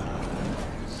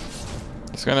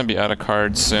 It's gonna be out of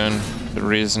cards soon. The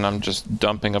reason I'm just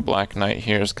dumping a Black Knight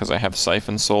here is because I have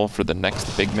Siphon Soul for the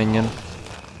next big minion.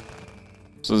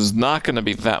 So there's not gonna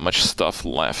be that much stuff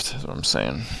left, is what I'm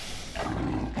saying.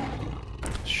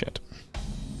 Shit.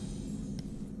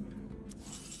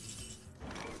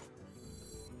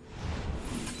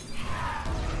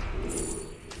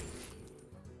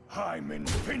 I'm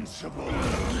invincible.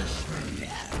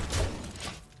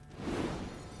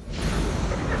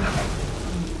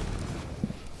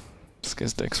 This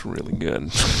guy's deck's really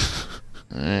good.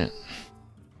 Alright.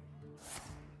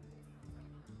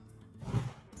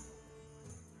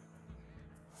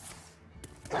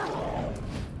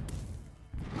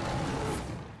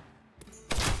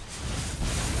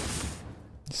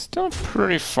 Still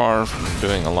pretty far from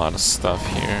doing a lot of stuff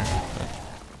here.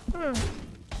 But,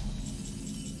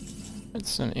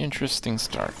 it's an interesting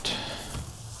start.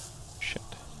 Shit.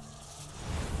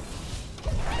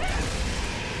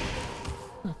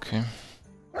 Okay.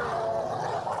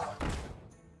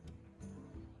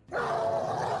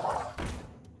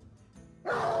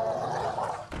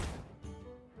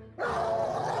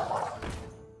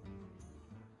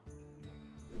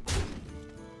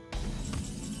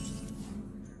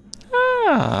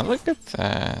 Ah, look at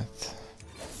that.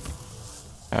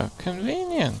 How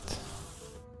convenient.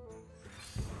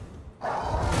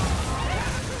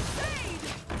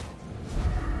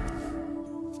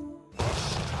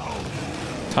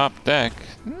 Top deck?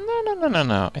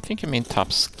 No. I think you mean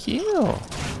top skill.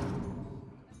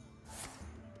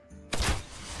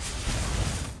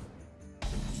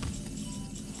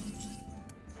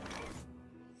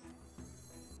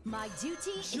 My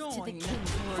duty is to the Join king. or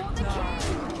For the die.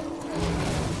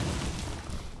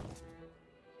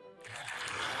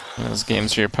 In those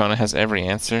games where your opponent has every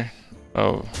answer?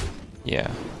 Oh, yeah.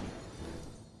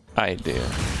 I do.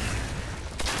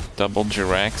 Double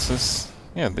Jiraxis?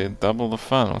 Yeah, they double the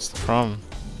fun. What's the problem?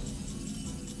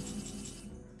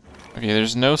 Okay,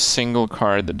 there's no single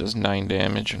card that does 9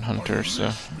 damage in Hunter,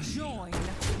 so Join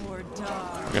or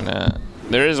die. we're gonna...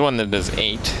 There is one that does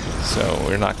 8, so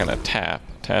we're not gonna tap.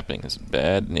 Tapping is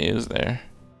bad news there.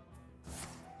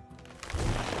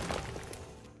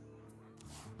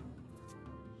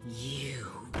 You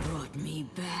brought me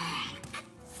back.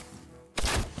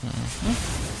 I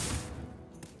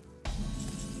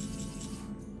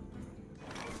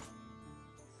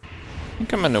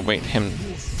think I'm gonna wait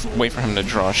for him to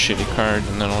draw a shitty card,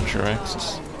 and then I'll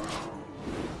Jiraxis.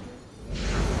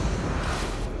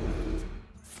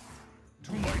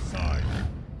 To my side!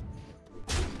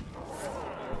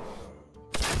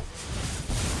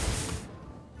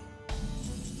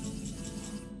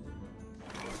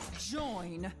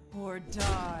 Join or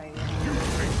die. You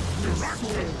face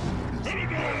Jaraxxus,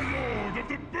 Eladar Lord of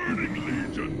the Burning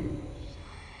Legion!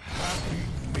 Happy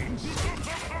feast!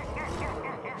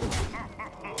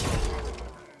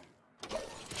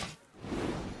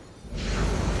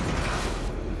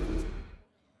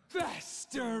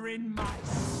 Fester in my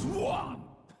swamp!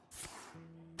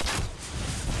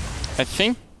 I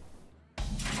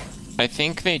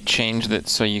think they changed it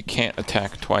so you can't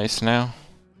attack twice now.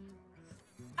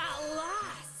 At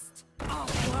last, a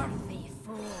worthy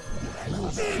fool.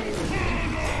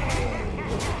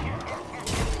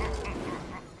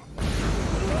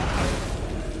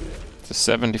 It's a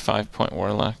 75-point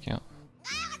warlock, yeah.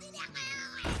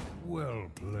 Well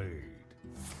played.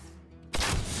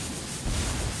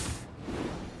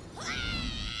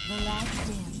 The light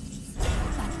dims,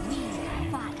 but we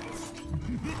fight.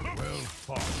 Well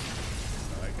fought.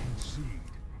 I concede.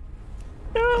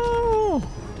 No!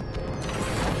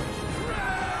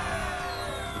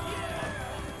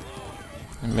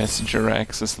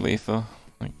 Jaraxxus lethal,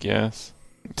 I guess.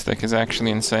 This deck is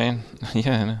actually insane.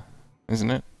 Yeah, I know.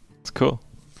 Isn't it? It's cool.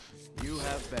 You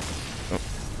have been. Oh.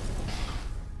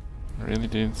 Really,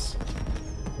 dudes?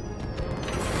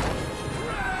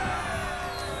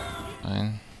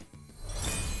 Fine.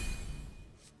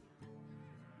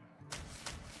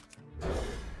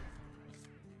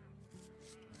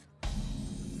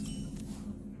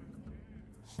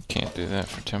 Can't do that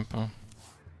for tempo.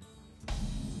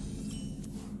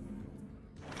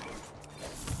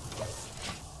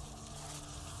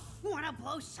 Wanna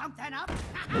blow something up?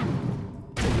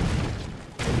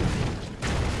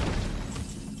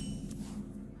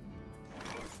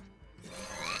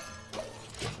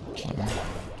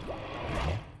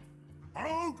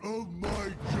 Out of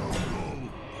my jungle!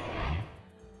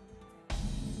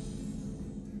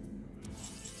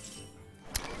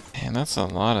 Man, that's a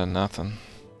lot of nothing.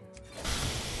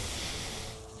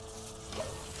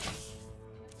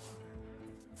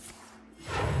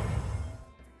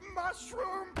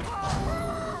 Mushroom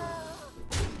power!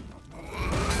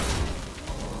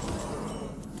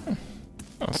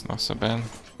 That's not so bad.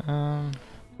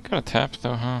 Got a tap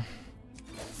though, huh?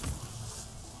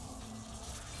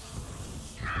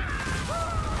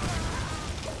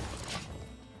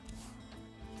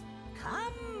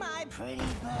 Come, my pretty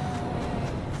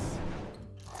birds.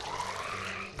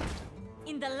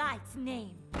 In the light's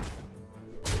name.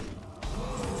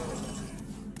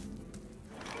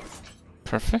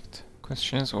 Perfect.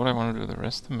 Question is what I want to do with the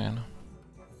rest of the mana.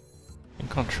 I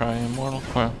think I'll try Immortal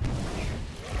Coil.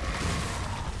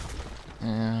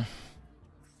 Yeah.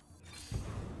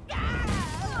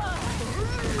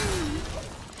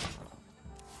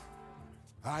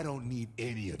 I don't need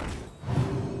any of you.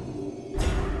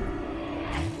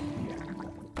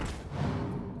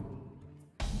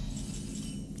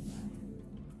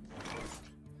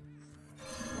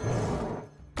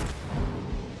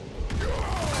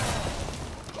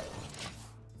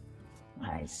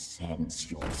 I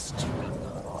sense your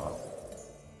struggle.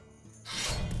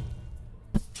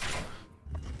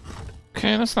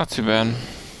 Okay, that's not too bad.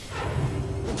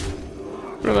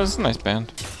 Bro, that's a nice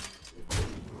band.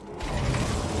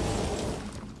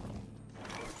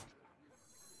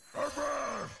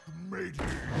 Avast, matey!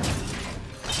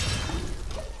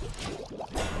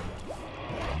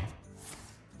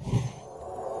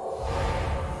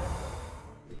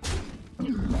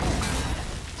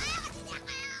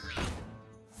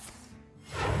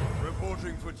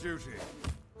 Reporting for duty.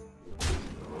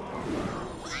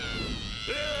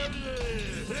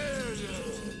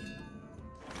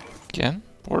 Again,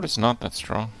 board is not that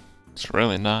strong. It's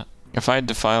really not. If I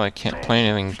defile, I can't play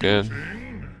anything good.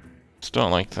 Just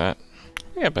don't like that.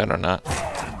 Yeah, better not. I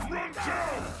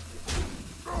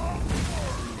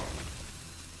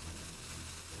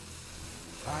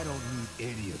don't need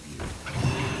any of you.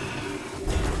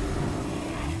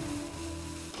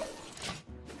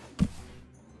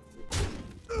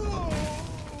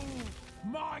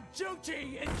 My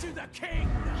duty is to the king!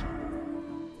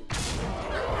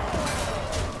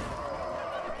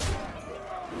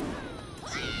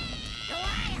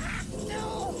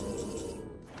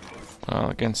 Well,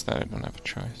 against that, I don't have a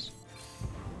choice.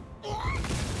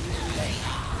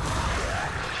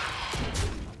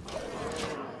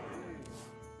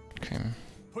 Okay.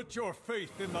 Put your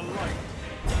faith in the light.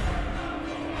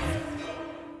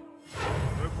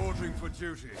 Reporting for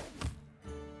duty.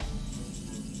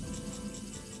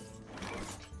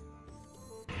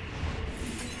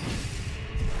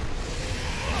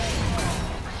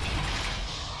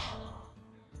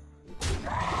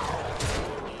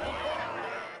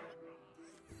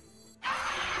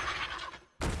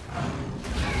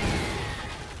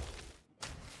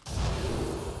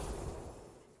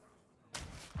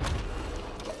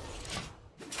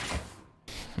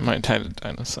 Might die to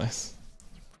dino size.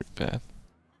 Pretty bad.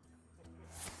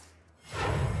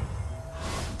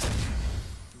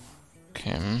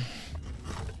 Okay.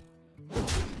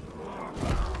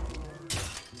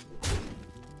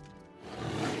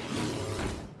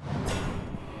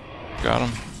 Got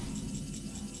him.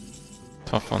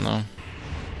 Tough one though.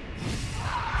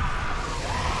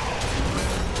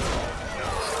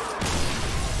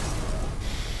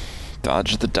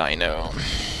 Dodge the dino.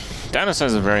 Dino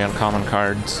size is a very uncommon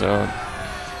card, so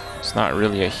it's not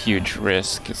really a huge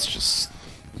risk. It's just,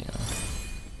 you know,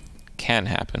 can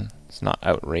happen. It's not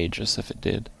outrageous if it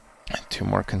did. 2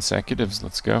 more consecutives,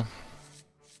 let's go.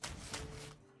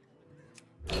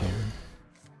 Okay.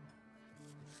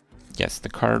 Yes, the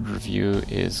card review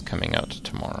is coming out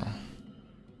tomorrow.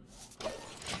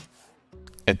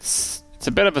 It's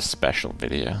a bit of a special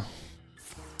video.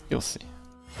 You'll see.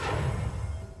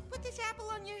 Put this apple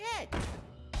on your head.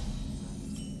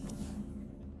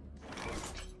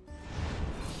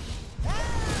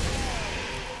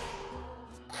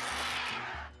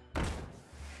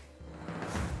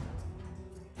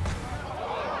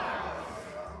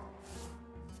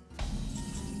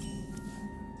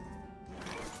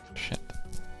 Shit.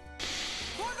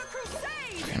 For the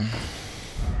crusade! Okay.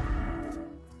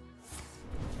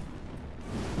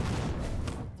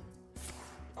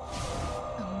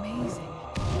 Amazing.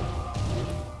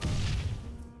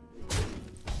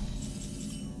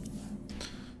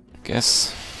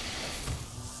 Guess.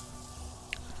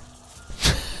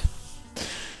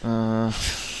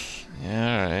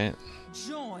 Yeah, alright.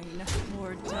 Join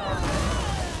or die.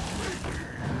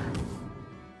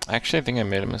 Actually, I think I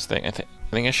made a mistake. I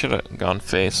think I should have gone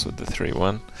face with the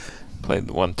 3-1. Played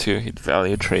the 1-2, he'd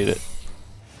value trade it.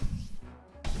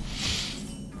 I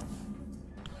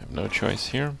have no choice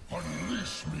here.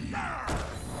 Unleash me.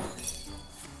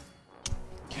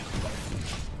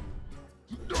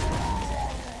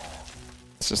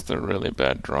 It's just a really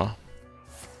bad draw.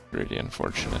 Really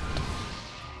unfortunate.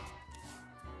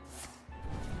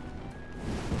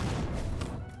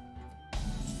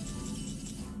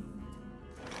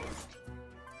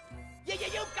 You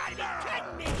gotta be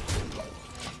kidding me!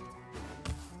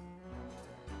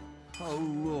 How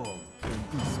long can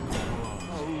this go on?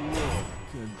 How long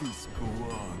can this go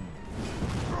on?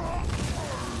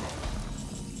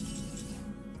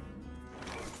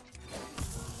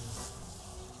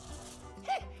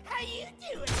 How you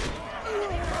doing?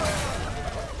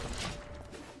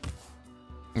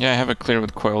 Yeah, I have it clear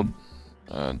with coiled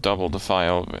double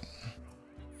defile, but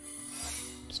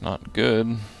it's not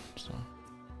good. So.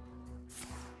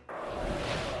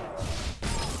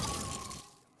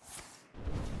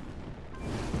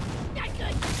 Not good,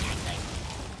 not good.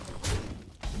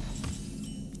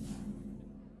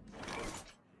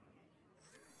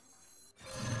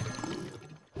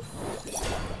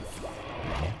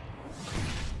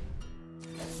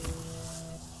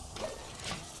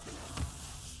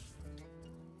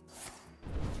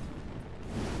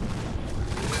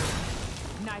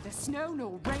 Neither snow,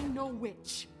 nor rain, nor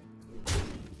witch.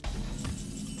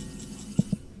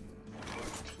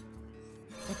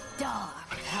 The dark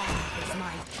path is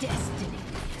my destiny.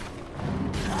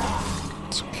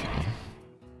 It's okay.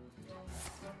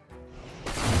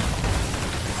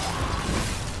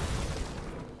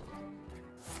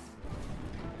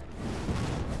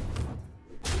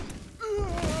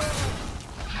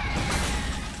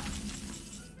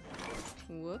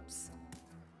 Whoops.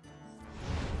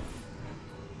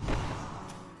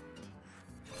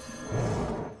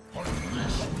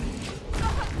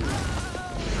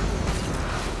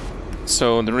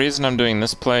 So the reason I'm doing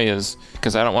this play is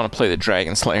because I don't want to play the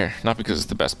Dragon Slayer, not because it's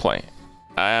the best play.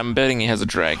 I'm betting he has a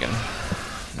dragon,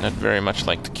 and I'd very much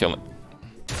like to kill it.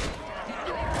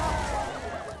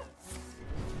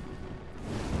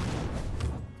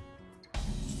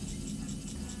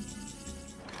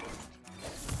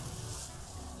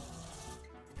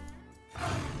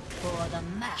 For the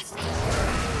master.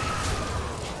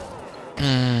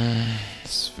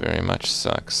 This very much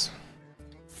sucks.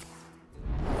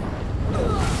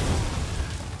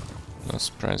 No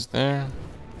surprise there.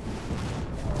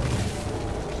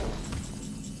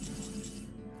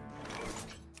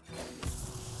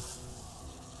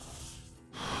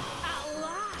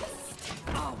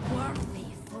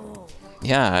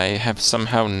 Yeah, I have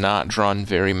somehow not drawn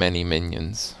very many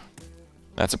minions.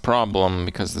 That's a problem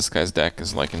because this guy's deck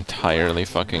is like entirely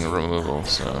fucking removal,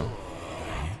 so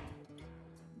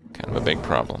kind of a big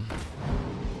problem.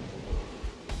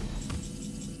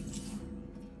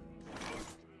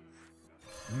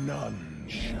 None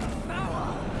shall.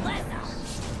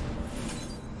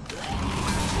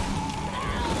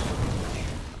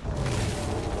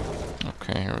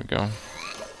 Okay, here we go.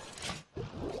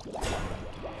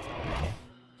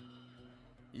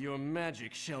 Your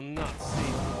magic shall not save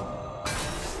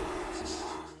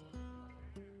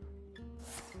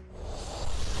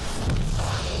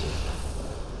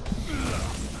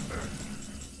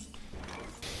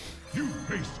You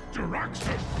face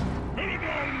Jaraxxus,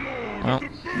 Eladar Lord Well. of the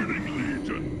Burning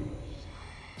Legion.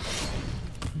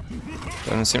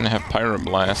 Doesn't seem to have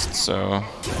Pyroblast, so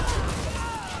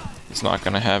it's not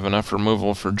going to have enough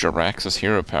removal for Jaraxxus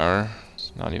hero power.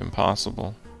 It's not even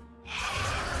possible.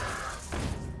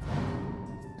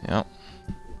 Yep.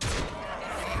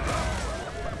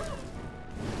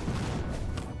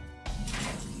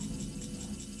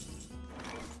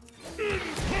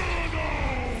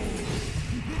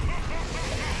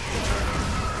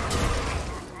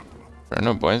 Fair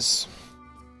enough, boys.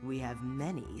 We have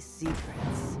many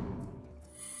secrets.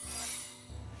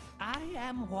 I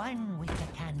am one with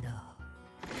the candle.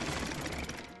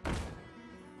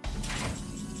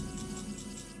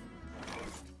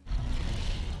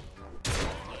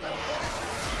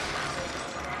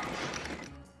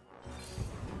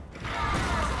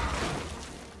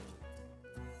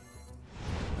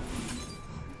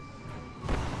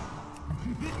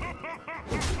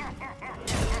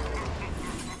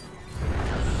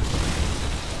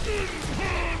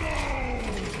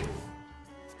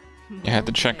 You had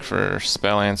to check for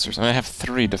spell answers. I mean, I have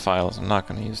 3 Defiles. I'm not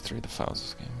going to use 3 Defiles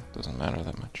this game. Doesn't matter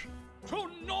that much. to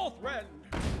Northrend.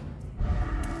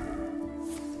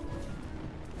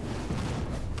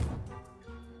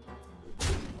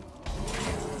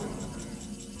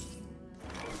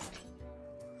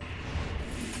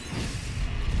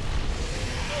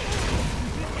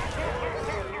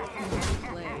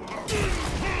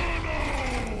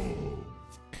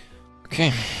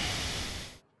 Okay.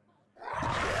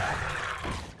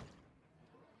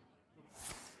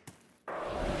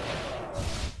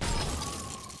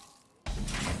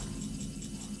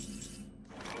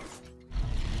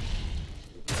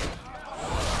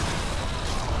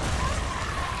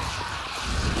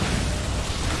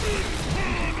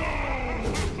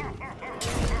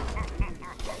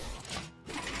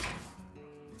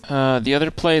 The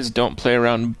other plays don't play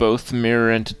around both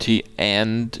Mirror Entity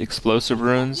and Explosive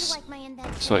Runes,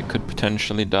 so I could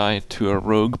potentially die to a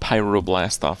Rogue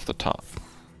Pyroblast off the top,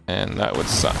 and that would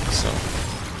suck, so...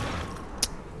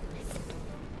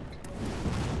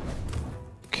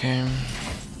 Okay...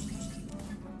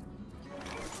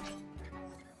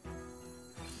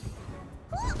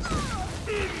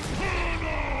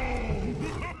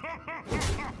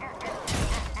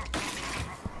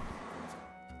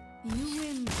 You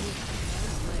win this.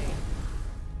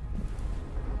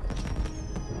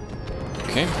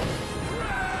 Okay.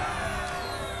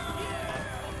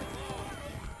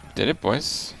 Did it,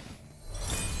 boys.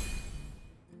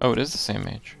 Oh, it is the same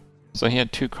mage. So he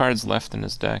had 2 cards left in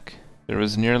his deck. There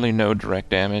was nearly no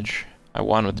direct damage. I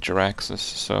won with Jaraxxus,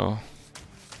 so...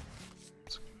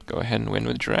 let's go ahead and win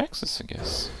with Jaraxxus, I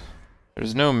guess.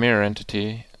 There's no Mirror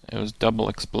Entity. It was double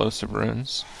Explosive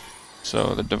Runes.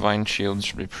 So the Divine Shield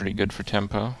should be pretty good for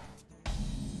tempo.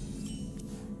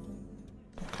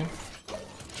 Okay.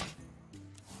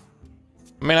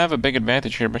 I mean, I have a big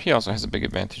advantage here, but he also has a big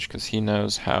advantage because he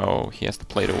knows how he has to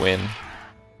play to win.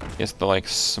 He has to, like,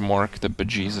 smork the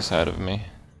bejesus out of me.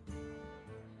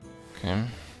 Okay.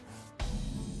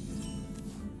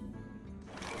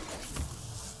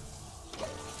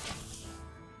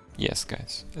 Yes,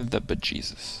 guys. The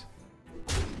bejesus.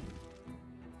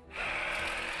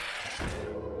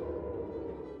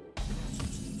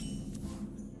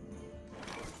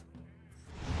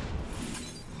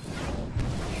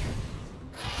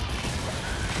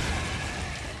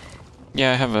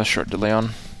 Yeah, I have a short delay on.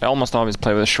 I almost always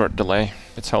play with a short delay.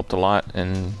 It's helped a lot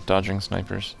in dodging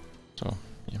snipers. So,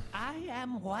 yeah. I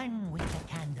am one with the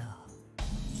candle.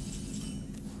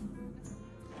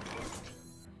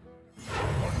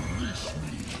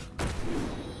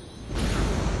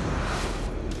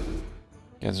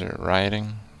 You guys are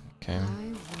rioting. Okay.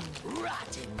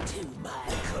 Rotten to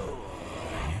my core.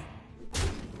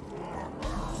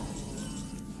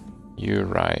 You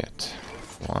riot.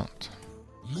 Want.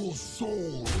 Your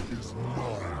soul is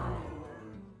mine.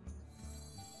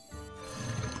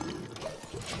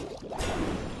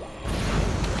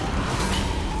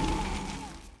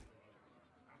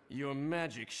 Your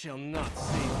magic shall not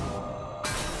save you.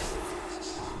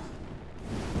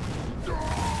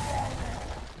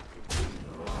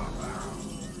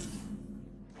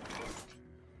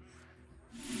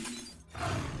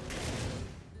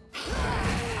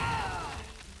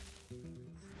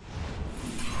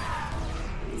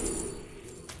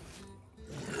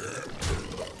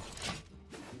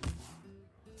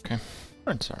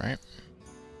 It's alright.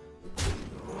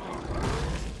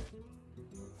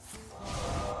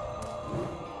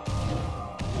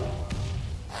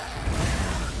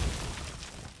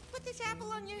 Put this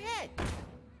apple on your head.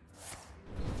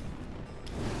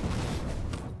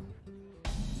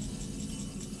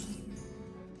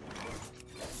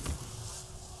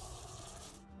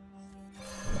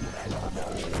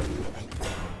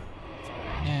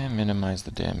 Yeah, minimize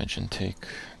the damage intake.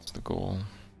 That's the goal.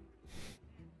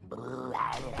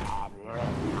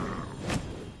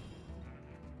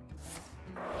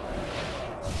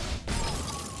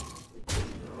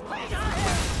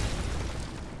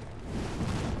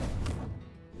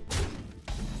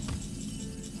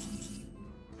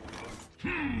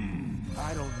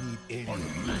 I don't need any.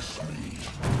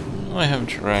 I have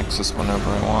Jiraxis whenever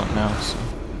I want now, so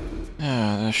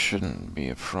yeah, that shouldn't be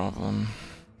a problem.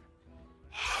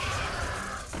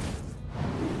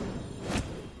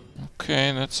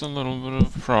 Okay, that's a little bit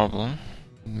of a problem.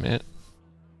 Admit.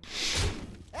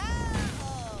 I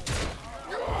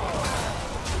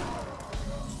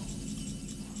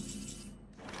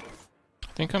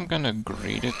think I'm gonna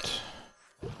greet it.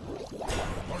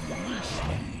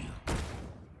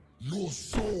 Your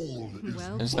soul is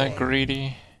Well, Is that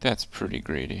greedy? That's pretty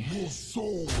greedy. your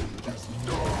soul is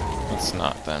not. It's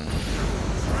not then.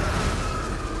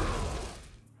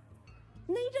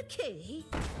 Need a key?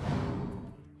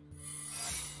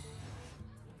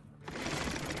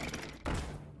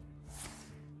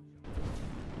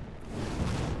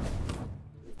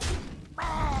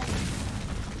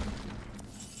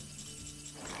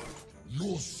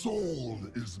 Your soul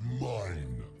is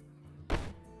mine.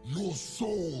 Your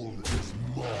soul is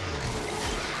mine.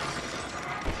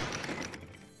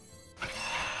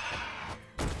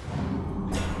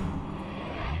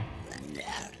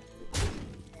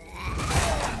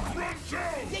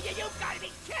 You gotta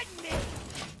be kidding me!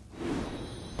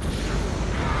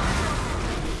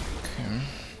 Okay.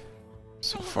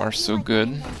 So far, so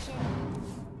good.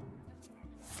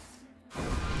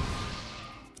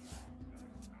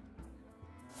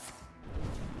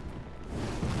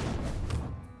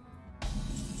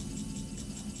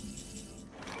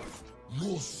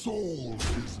 Your soul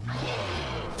is mine.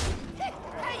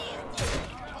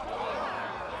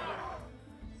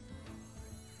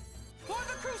 For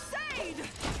the crusade!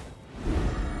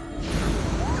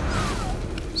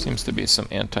 Seems to be some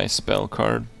anti-spell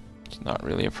card. It's not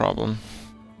really a problem.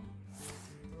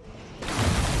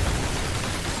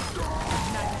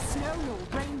 Neither snow nor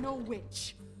rain nor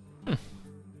witch.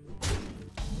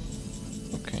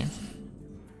 Okay.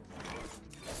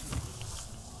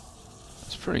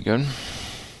 That's pretty good.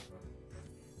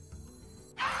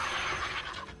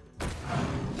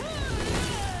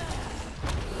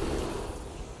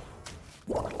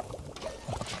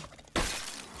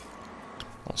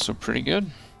 Also pretty good.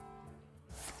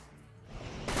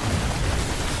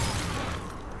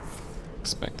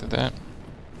 Expected that.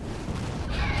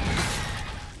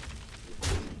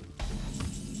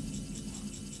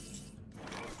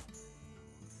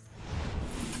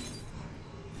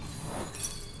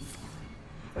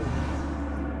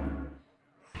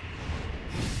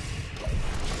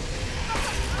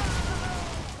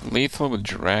 Lethal with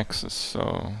Jiraxis,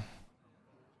 so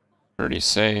pretty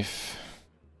safe.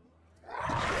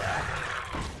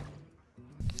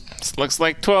 This looks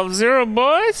like 12-0,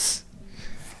 boys.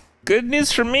 Good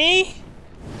news for me.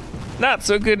 Not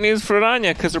so good news for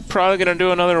Anya, because we're probably gonna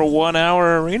do another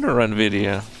 1-hour arena run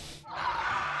video.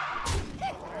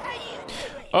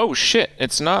 Oh shit,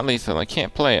 it's not lethal. I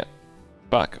can't play it.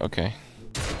 Fuck, okay.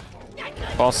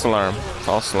 False alarm.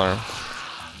 False alarm.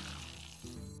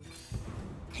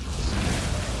 The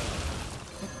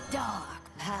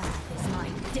dark path is my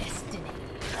destiny.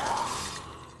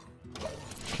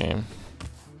 Okay.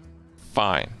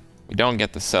 Fine. We don't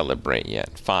get to celebrate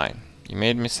yet. Fine. You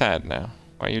made me sad now.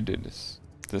 Why you do this?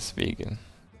 This vegan.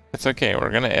 It's okay, we're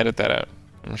gonna edit that out.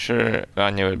 I'm sure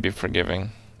Anya would be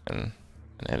forgiving and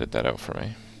edit that out for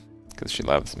me. Because she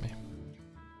loves me.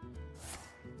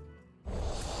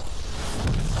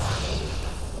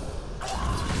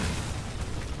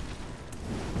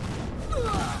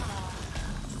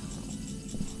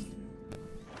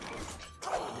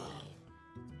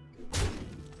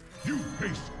 You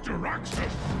face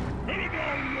Jiraxis,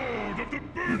 Eladar Lord of the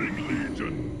Burning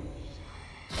Legion.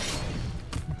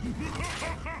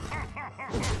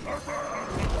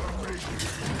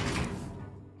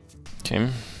 Okay,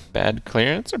 bad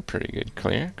clear. That's a pretty good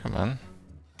clear. Come on.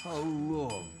 How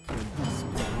long can this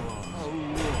go on? How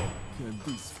long can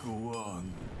this go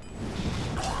on?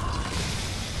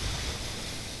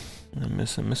 I'm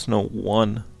missing a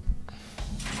 1.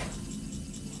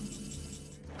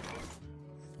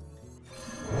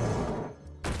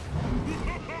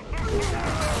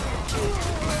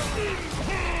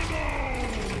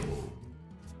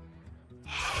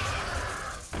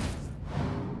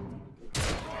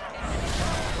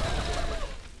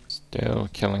 Still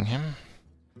killing him.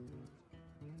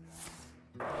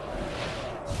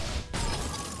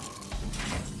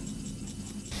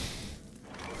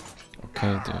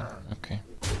 Okay, dude. Okay.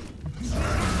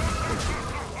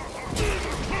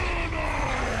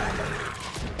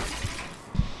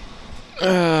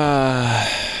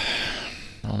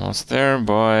 Almost there,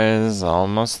 boys.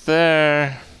 Almost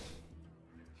there.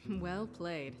 Well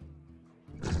played.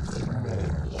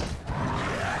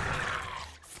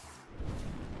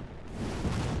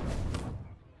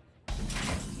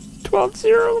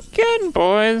 $12-0 again,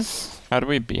 boys. How do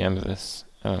we BM this?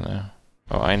 I don't know.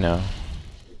 Oh, I know.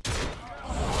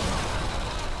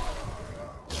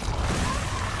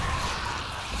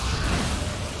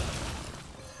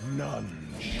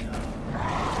 None.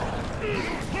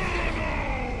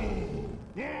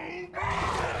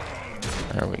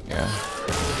 There we go.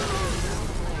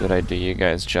 Did I do you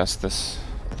guys justice?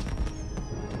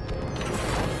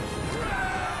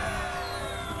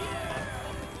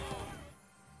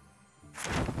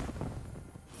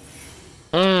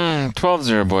 Mmm,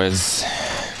 12-0, boys.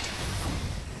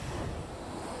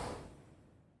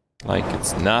 Like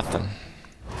it's nothing.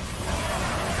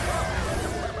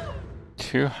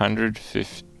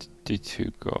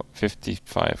 252 gold,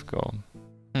 55 gold.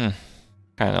 Kind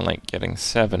of like getting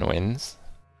 7 wins,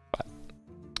 but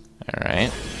all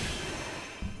right.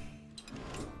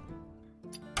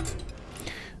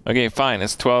 Okay, fine.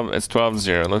 It's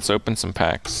 12-0. Let's open some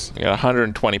packs. We got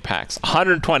 120 packs.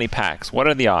 120 packs. What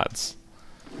are the odds?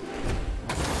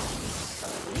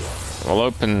 We'll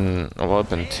open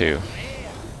 2.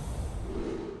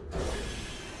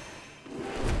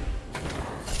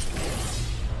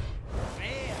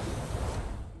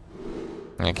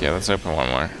 Okay, let's open one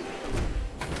more.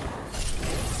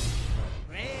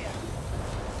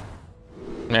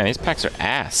 Man, these packs are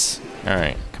ass.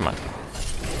 Alright, come on.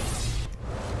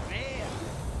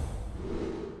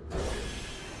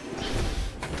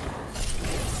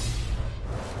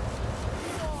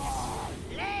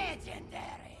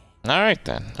 Alright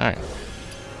then, alright.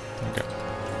 Okay.